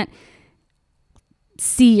you can't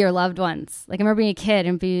see your loved ones. Like I remember being a kid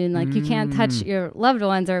and being like, you can't touch your loved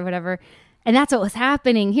ones or whatever. And that's what was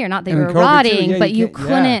happening here. Not that you were rotting, but you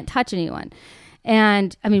couldn't touch anyone.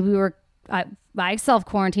 And I mean, I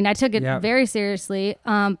self-quarantined. I took it very seriously.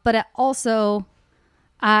 But it also...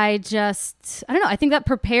 I don't know. I think that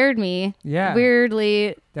prepared me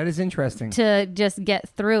weirdly. That is interesting. To just get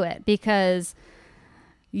through it because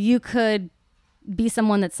you could be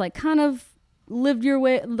someone that's like kind of lived your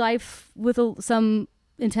life with some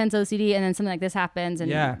intense OCD and then something like this happens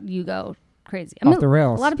and you go crazy. Off the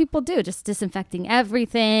rails. A lot of people do, just disinfecting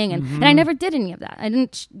everything. And I never did any of that. I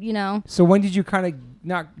didn't, So when did you kind of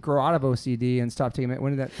not grow out of OCD and stop taking it?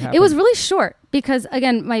 When did that happen? It was really short because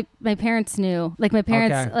again, my parents knew, like my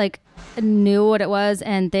parents knew what it was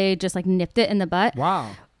and they just like nipped it in the butt.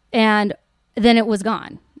 Wow. And then it was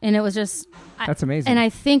gone. And it was just. That's amazing. And I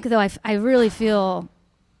think though, I really feel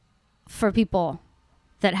for people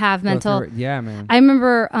that have mental. Yeah, man. I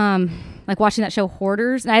remember like watching that show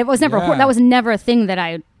Hoarders. And I was never that was never a thing that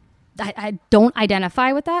I don't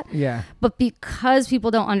identify with that. Yeah. But because people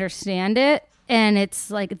don't understand it and it's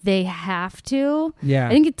like they have to. Yeah.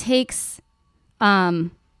 I think it takes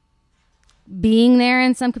being there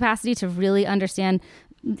in some capacity to really understand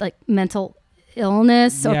like mental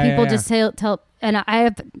illness or people just tell and I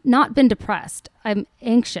have not been depressed. I'm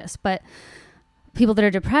anxious, but people that are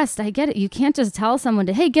depressed, I get it. You can't just tell someone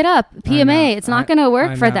to, hey, get up, PMA. It's not going to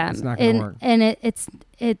work for them. It's not going to work. And it's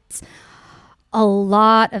a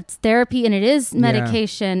lot of therapy and it is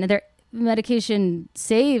medication. Medication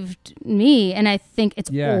saved me. And I think it's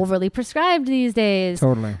overly prescribed these days.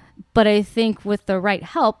 Totally. But I think with the right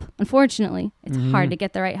help, unfortunately, it's hard to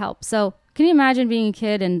get the right help. So can you imagine being a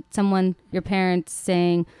kid and your parents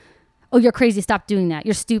saying, oh, you're crazy, stop doing that.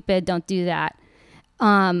 You're stupid, don't do that.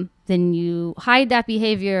 Then you hide that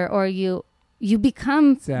behavior or you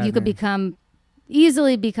could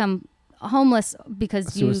easily become homeless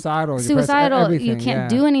because suicidal, you can't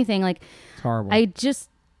do anything. Like it's horrible. I just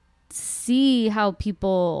see how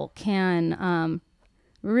people can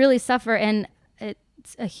really suffer, and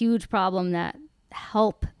it's a huge problem that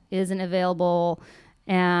help isn't available.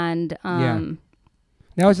 And now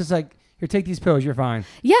it's just like Here, take these pills. You're fine.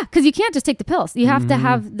 Yeah, because you can't just take the pills. You have to Mm-hmm.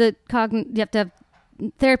 have you have to have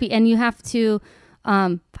therapy, and you have to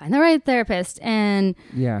find the right therapist, and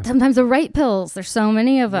Yeah. sometimes the right pills. There's so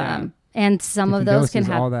many of Yeah. them, and some of Different those can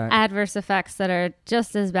doses, all have that. adverse effects that are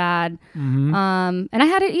just as bad. Mm-hmm. And I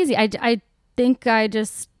had it easy. I think I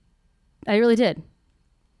really did.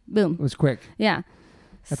 Boom. It was quick. Yeah.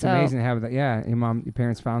 That's So- amazing to have that. Yeah, your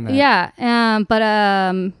parents found that. Yeah.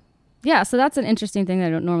 Yeah. So that's an interesting thing that I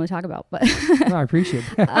don't normally talk about, but No, I appreciate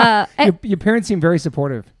it. Your parents seem very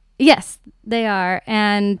supportive. yes, they are.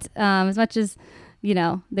 And as much as,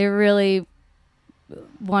 they really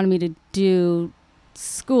wanted me to do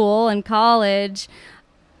school and college,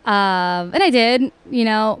 and I did,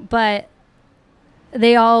 but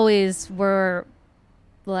they always were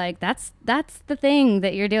like, that's the thing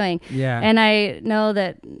that you're doing. Yeah. And I know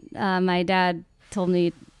that my dad told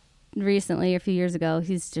me recently, a few years ago,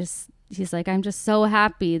 he's like, I'm just so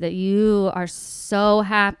happy that you are so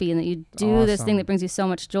happy and that you do this thing Awesome. that brings you so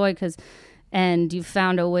much joy, and you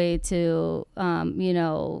found a way to,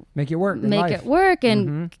 Make it work. in make life. it work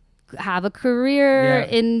and have a career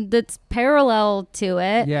Yeah. that's parallel to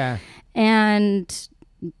it. Yeah. And,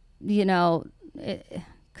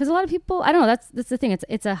 because a lot of people, I don't know, that's the thing.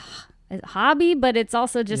 It's a hobby, but it's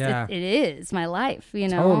also just, Yeah. it is my life,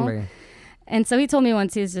 Totally. And so he told me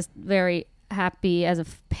once he's just very happy as a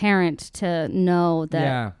parent to know that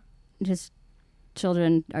Yeah. his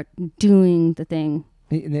children are doing the thing.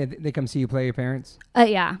 They come see you play, your parents?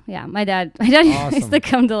 Yeah. My dad used Awesome. to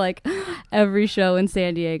come to like every show in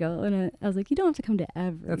San Diego, and I was like, you don't have to come to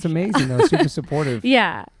every. That's show. amazing, though. Super supportive.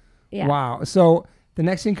 Yeah. Wow. So the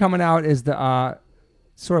next thing coming out is the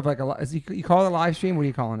sort of like you call it a live stream? What are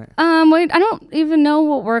you calling it? Wait, I don't even know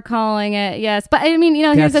what we're calling it. Yes, but I mean,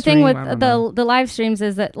 here's Guest the thing stream? with I don't know. the live streams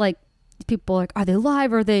is that like people are like, are they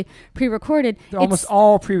live or are they pre-recorded? They're almost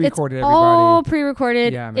all pre-recorded, It's everybody. all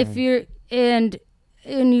pre-recorded. Yeah, If man. you're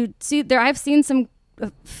and you see there, I've seen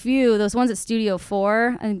a few those ones at Studio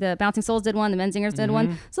 4. I think the Bouncing Souls did one, the Menzingers did Mm-hmm.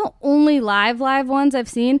 one. It's the only live ones I've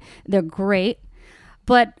seen. They're great,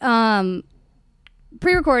 but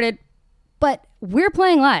pre-recorded. But we're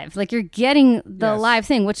playing live. Like you're getting the Yes. live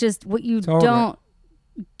thing, which is what you Totally. don't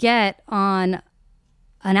get on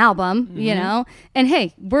an album, Mm-hmm. And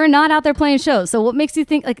hey, we're not out there playing shows. So what makes you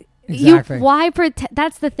think like Exactly. why pretend?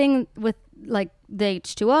 That's the thing with like the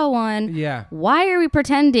H2O one. Yeah. Why are we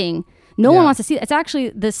pretending? No Yeah. one wants to see that. It's actually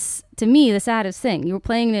this, to me, the saddest thing. You were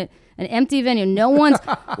playing in an empty venue. No one's.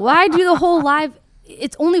 Why do the whole live?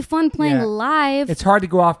 It's only fun playing Yeah. live. It's hard to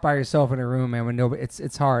go off by yourself in a room, man. When nobody,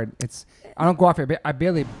 it's hard. I don't go off. I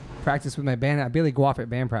barely practice with my band. I barely go off at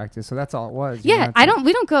band practice. So that's all it was. you know? Yeah, It's like-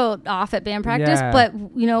 we don't go off at band practice, Yeah. but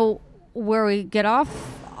where we get off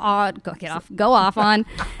on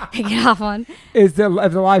Is the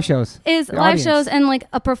live shows. is The live audience. shows and like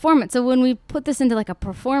a performance. So when we put this into like a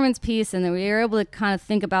performance piece and then we were able to kind of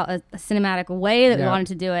think about a cinematic way that we Yeah. wanted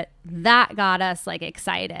to do it, that got us like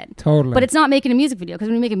excited. Totally. But it's not making a music video, because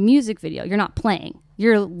when you make a music video, you're not playing.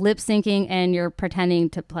 You're lip syncing and you're pretending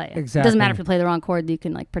to play. It Exactly. doesn't matter if you play the wrong chord, you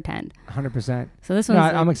can like pretend. 100%. So this No,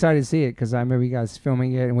 one's I'm excited to see it because I remember you guys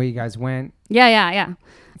filming it and where you guys went. yeah.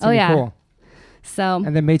 It's gonna be cool. So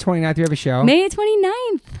And then May 29th, you have a show. May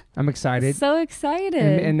 29th. I'm excited. So excited.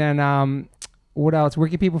 And then what else? Where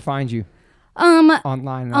can people find you online?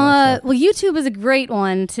 And all that stuff? Well, YouTube is a great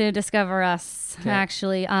one to discover us, Okay.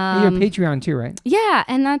 actually. You have Patreon too, right? Yeah,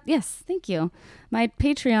 and yes, thank you. My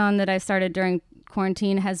Patreon that I started during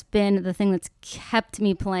quarantine has been the thing that's kept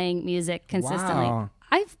me playing music consistently. Wow.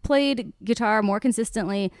 I've played guitar more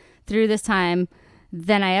consistently through this time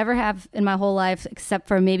than I ever have in my whole life, except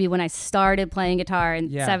for maybe when I started playing guitar in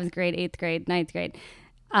Yeah. 7th grade, 8th grade, 9th grade.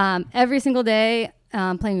 Every single day,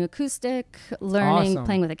 playing acoustic, learning, Awesome.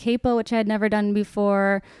 playing with a capo, which I had never done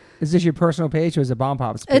before. Is this your personal page or is it Bomb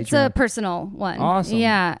Pop's Patreon? It's a personal one. Awesome.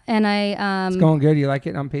 Yeah, and I It's going good. You like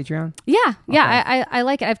it on Patreon? yeah, Okay. I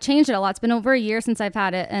like it. I've changed it a lot. It's been over a year since I've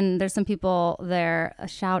had it, and there's some people there. A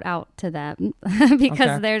shout out to them because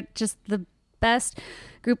Okay. they're just the best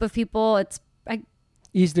group of people.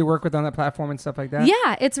 Easy to work with on that platform and stuff like that?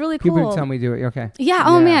 Yeah, it's really cool. People tell me to do it. Okay. Yeah.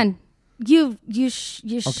 Oh Yeah. man, you Okay.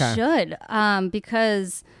 should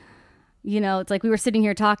because it's like we were sitting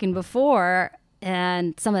here talking before,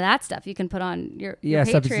 and some of that stuff you can put on your Yeah, Patreon.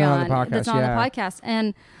 stuff that's not on the podcast, That's not on yeah. the podcast,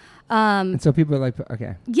 and And so people are like,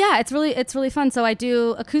 okay. yeah, it's really fun. So I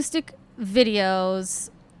do acoustic videos,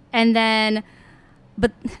 and then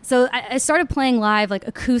so I started playing live like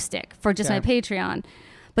acoustic for just my Okay. Patreon,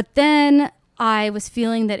 but then I was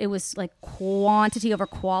feeling that it was like quantity over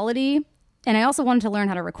quality, and I also wanted to learn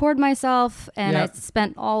how to record myself. And Yep. I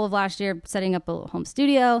spent all of last year setting up a home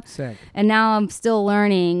studio. Sick. And now I'm still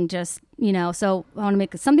learning, just, so I want to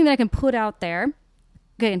make something that I can put out there.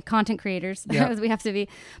 Again, content creators, Yep. as we have to be.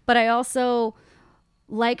 But I also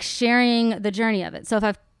like sharing the journey of it. So if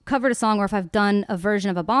I've covered a song or if I've done a version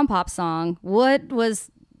of a Bomb Pop song, what was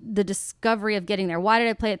the discovery of getting there? Why did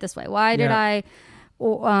I play it this way? Why did Yeah.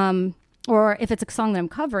 or if it's a song that I'm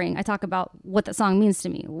covering, I talk about what the song means to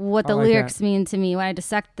me, what the like lyrics that. mean to me, when I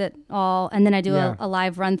dissect it all, and then I do Yeah. a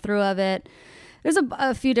live run through of it. There's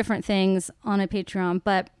a few different things on a Patreon,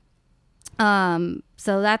 but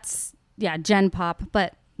so that's Gen Pop.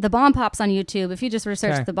 But the Bomb Pops on YouTube, if you just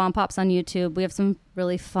research Okay. the Bomb Pops on YouTube, we have some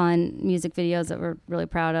really fun music videos that we're really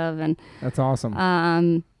proud of, and That's awesome.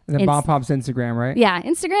 And um, then it's- Bomb Pop's Instagram, right? yeah,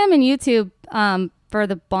 Instagram and YouTube for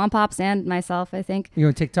the Bomb Pops and myself, I think. You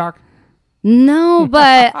on TikTok? No,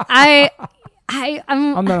 but I'm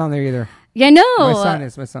I'm not on there either. yeah, no. My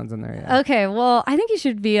son's on there. Yeah. Okay, well, I think you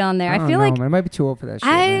should be on there. I don't feel know, like man. I might be too old for that shit.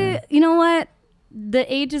 man. you know what? The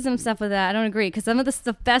ageism stuff with that, I don't agree, because some of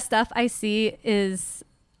the best stuff I see is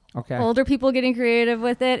Okay. older people getting creative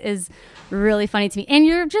with it is really funny to me. And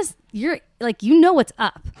you're like, what's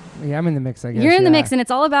up. Yeah, I'm in the mix, I guess. You're in the yeah. mix, and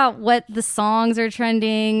it's all about what the songs are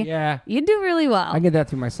trending. Yeah. You do really well. I get that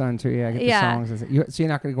through my son, too. Yeah, I get Yeah. the songs. So you're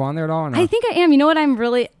not going to go on there at all? Or no? I think I am. You know what I'm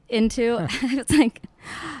really into? It's like,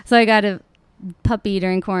 so I got a puppy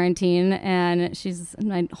during quarantine, and she's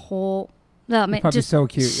my whole. Well, The puppy's so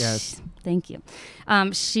cute, yes. Thank you.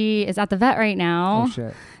 She is at the vet right now. Oh,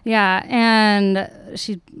 shit. Yeah, and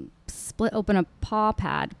she split open a paw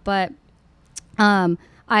pad, but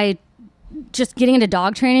I just getting into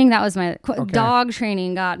dog training. That was my dog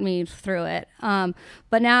training got me through it.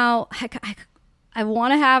 But now I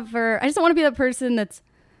want to have her. I just don't want to be the person that's.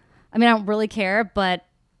 I mean, I don't really care, but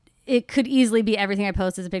it could easily be everything I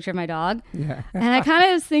post is a picture of my dog. Yeah. And I kind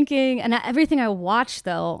of was thinking, and everything I watch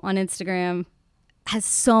though on Instagram has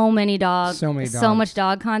so many dogs, So many so dogs. much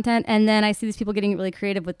dog content. And then I see these people getting really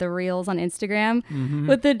creative with the reels on Instagram Mm-hmm.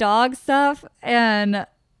 with the dog stuff. And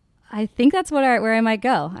I think that's where I might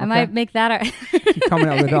go. I might make that our Keep coming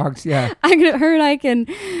out with the dogs, yeah. her and I can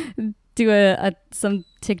do some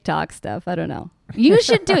TikTok stuff. I don't know. You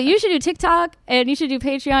should do it. You should do TikTok, and you should do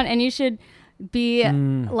Patreon, and you should be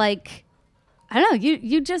like, I don't know.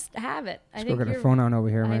 You just have it. I Still think got a phone on over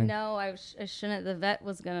here, I man. know. I shouldn't. The vet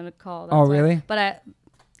was gonna call. Oh, that's why. really? But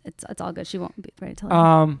it's all good. She won't be ready to.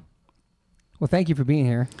 Well, thank you for being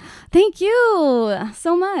here. Thank you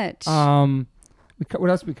so much. What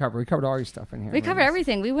else did we cover? We covered all your stuff in here. we man. covered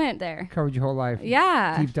everything. We went there. Covered your whole life.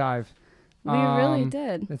 Yeah, Deep dive. we really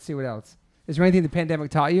did. Let's see what else. Is there anything the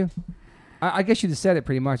pandemic taught you? I guess you just said it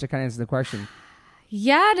pretty much. That kind of answers the question.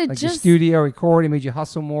 Yeah, to Like your just studio recording made you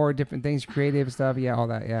hustle more, different things, creative stuff. Yeah, all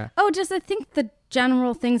that. Yeah. I think the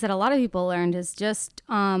general things that a lot of people learned is just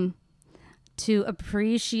to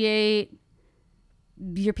appreciate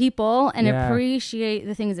your people and Yeah. appreciate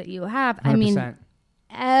the things that you have. 100%. I mean,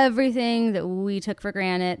 everything that we took for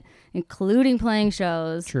granted, including playing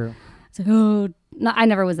shows. True. It's like, no, I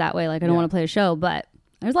never was that way. Like, I don't Yeah. want to play a show, but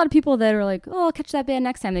there's a lot of people that are like, oh, I'll catch that band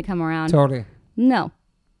next time they come around. Totally. No,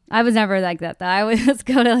 I was never like that though. I would just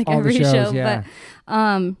go to like All the every shows, show, yeah.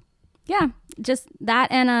 but yeah, just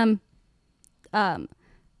that, and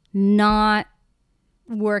not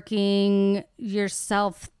working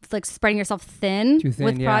yourself, like spreading yourself thin, Too thin,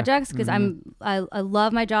 with yeah. projects, because I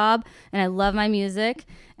love my job and I love my music,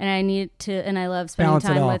 and I love spending Balance it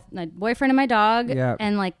time all. with my boyfriend and my dog, Yeah.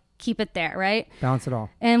 and like keep it there, right? Balance it all.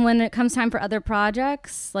 And when it comes time for other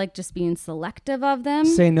projects, like just being selective of them,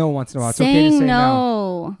 Say no once in a while. It's saying okay to say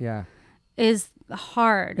no Yeah. is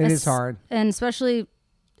hard. It is hard. And especially,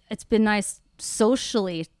 it's been nice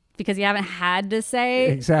socially because you haven't had to say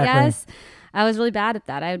Exactly. yes. I was really bad at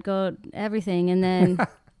that. I would go everything, and then,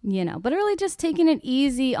 but really just taking it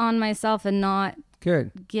easy on myself and not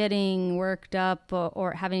Good. getting worked up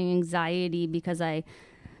or having anxiety because I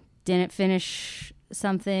didn't finish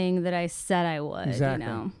something that I said I would, Exactly.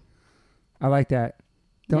 you know. I like that.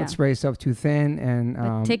 Don't Yeah. spread yourself too thin, and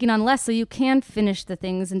But taking on less so you can finish the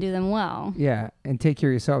things and do them well. yeah, and take care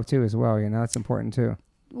of yourself too as well. That's important too.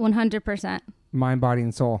 100%. Mind, body,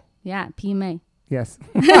 and soul. Yeah, PMA. Yes.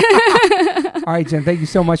 All right, Jen. Thank you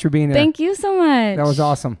so much for being here. Thank you so much. That was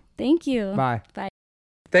awesome. Thank you. Bye. Bye.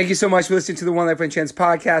 Thank you so much for listening to the One Life One Chance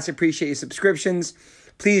podcast. I appreciate your subscriptions.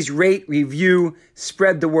 Please rate, review,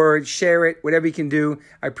 spread the word, share it, whatever you can do.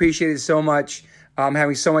 I appreciate it so much. I'm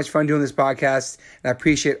having so much fun doing this podcast, and I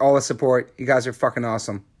appreciate all the support. You guys are fucking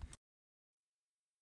awesome.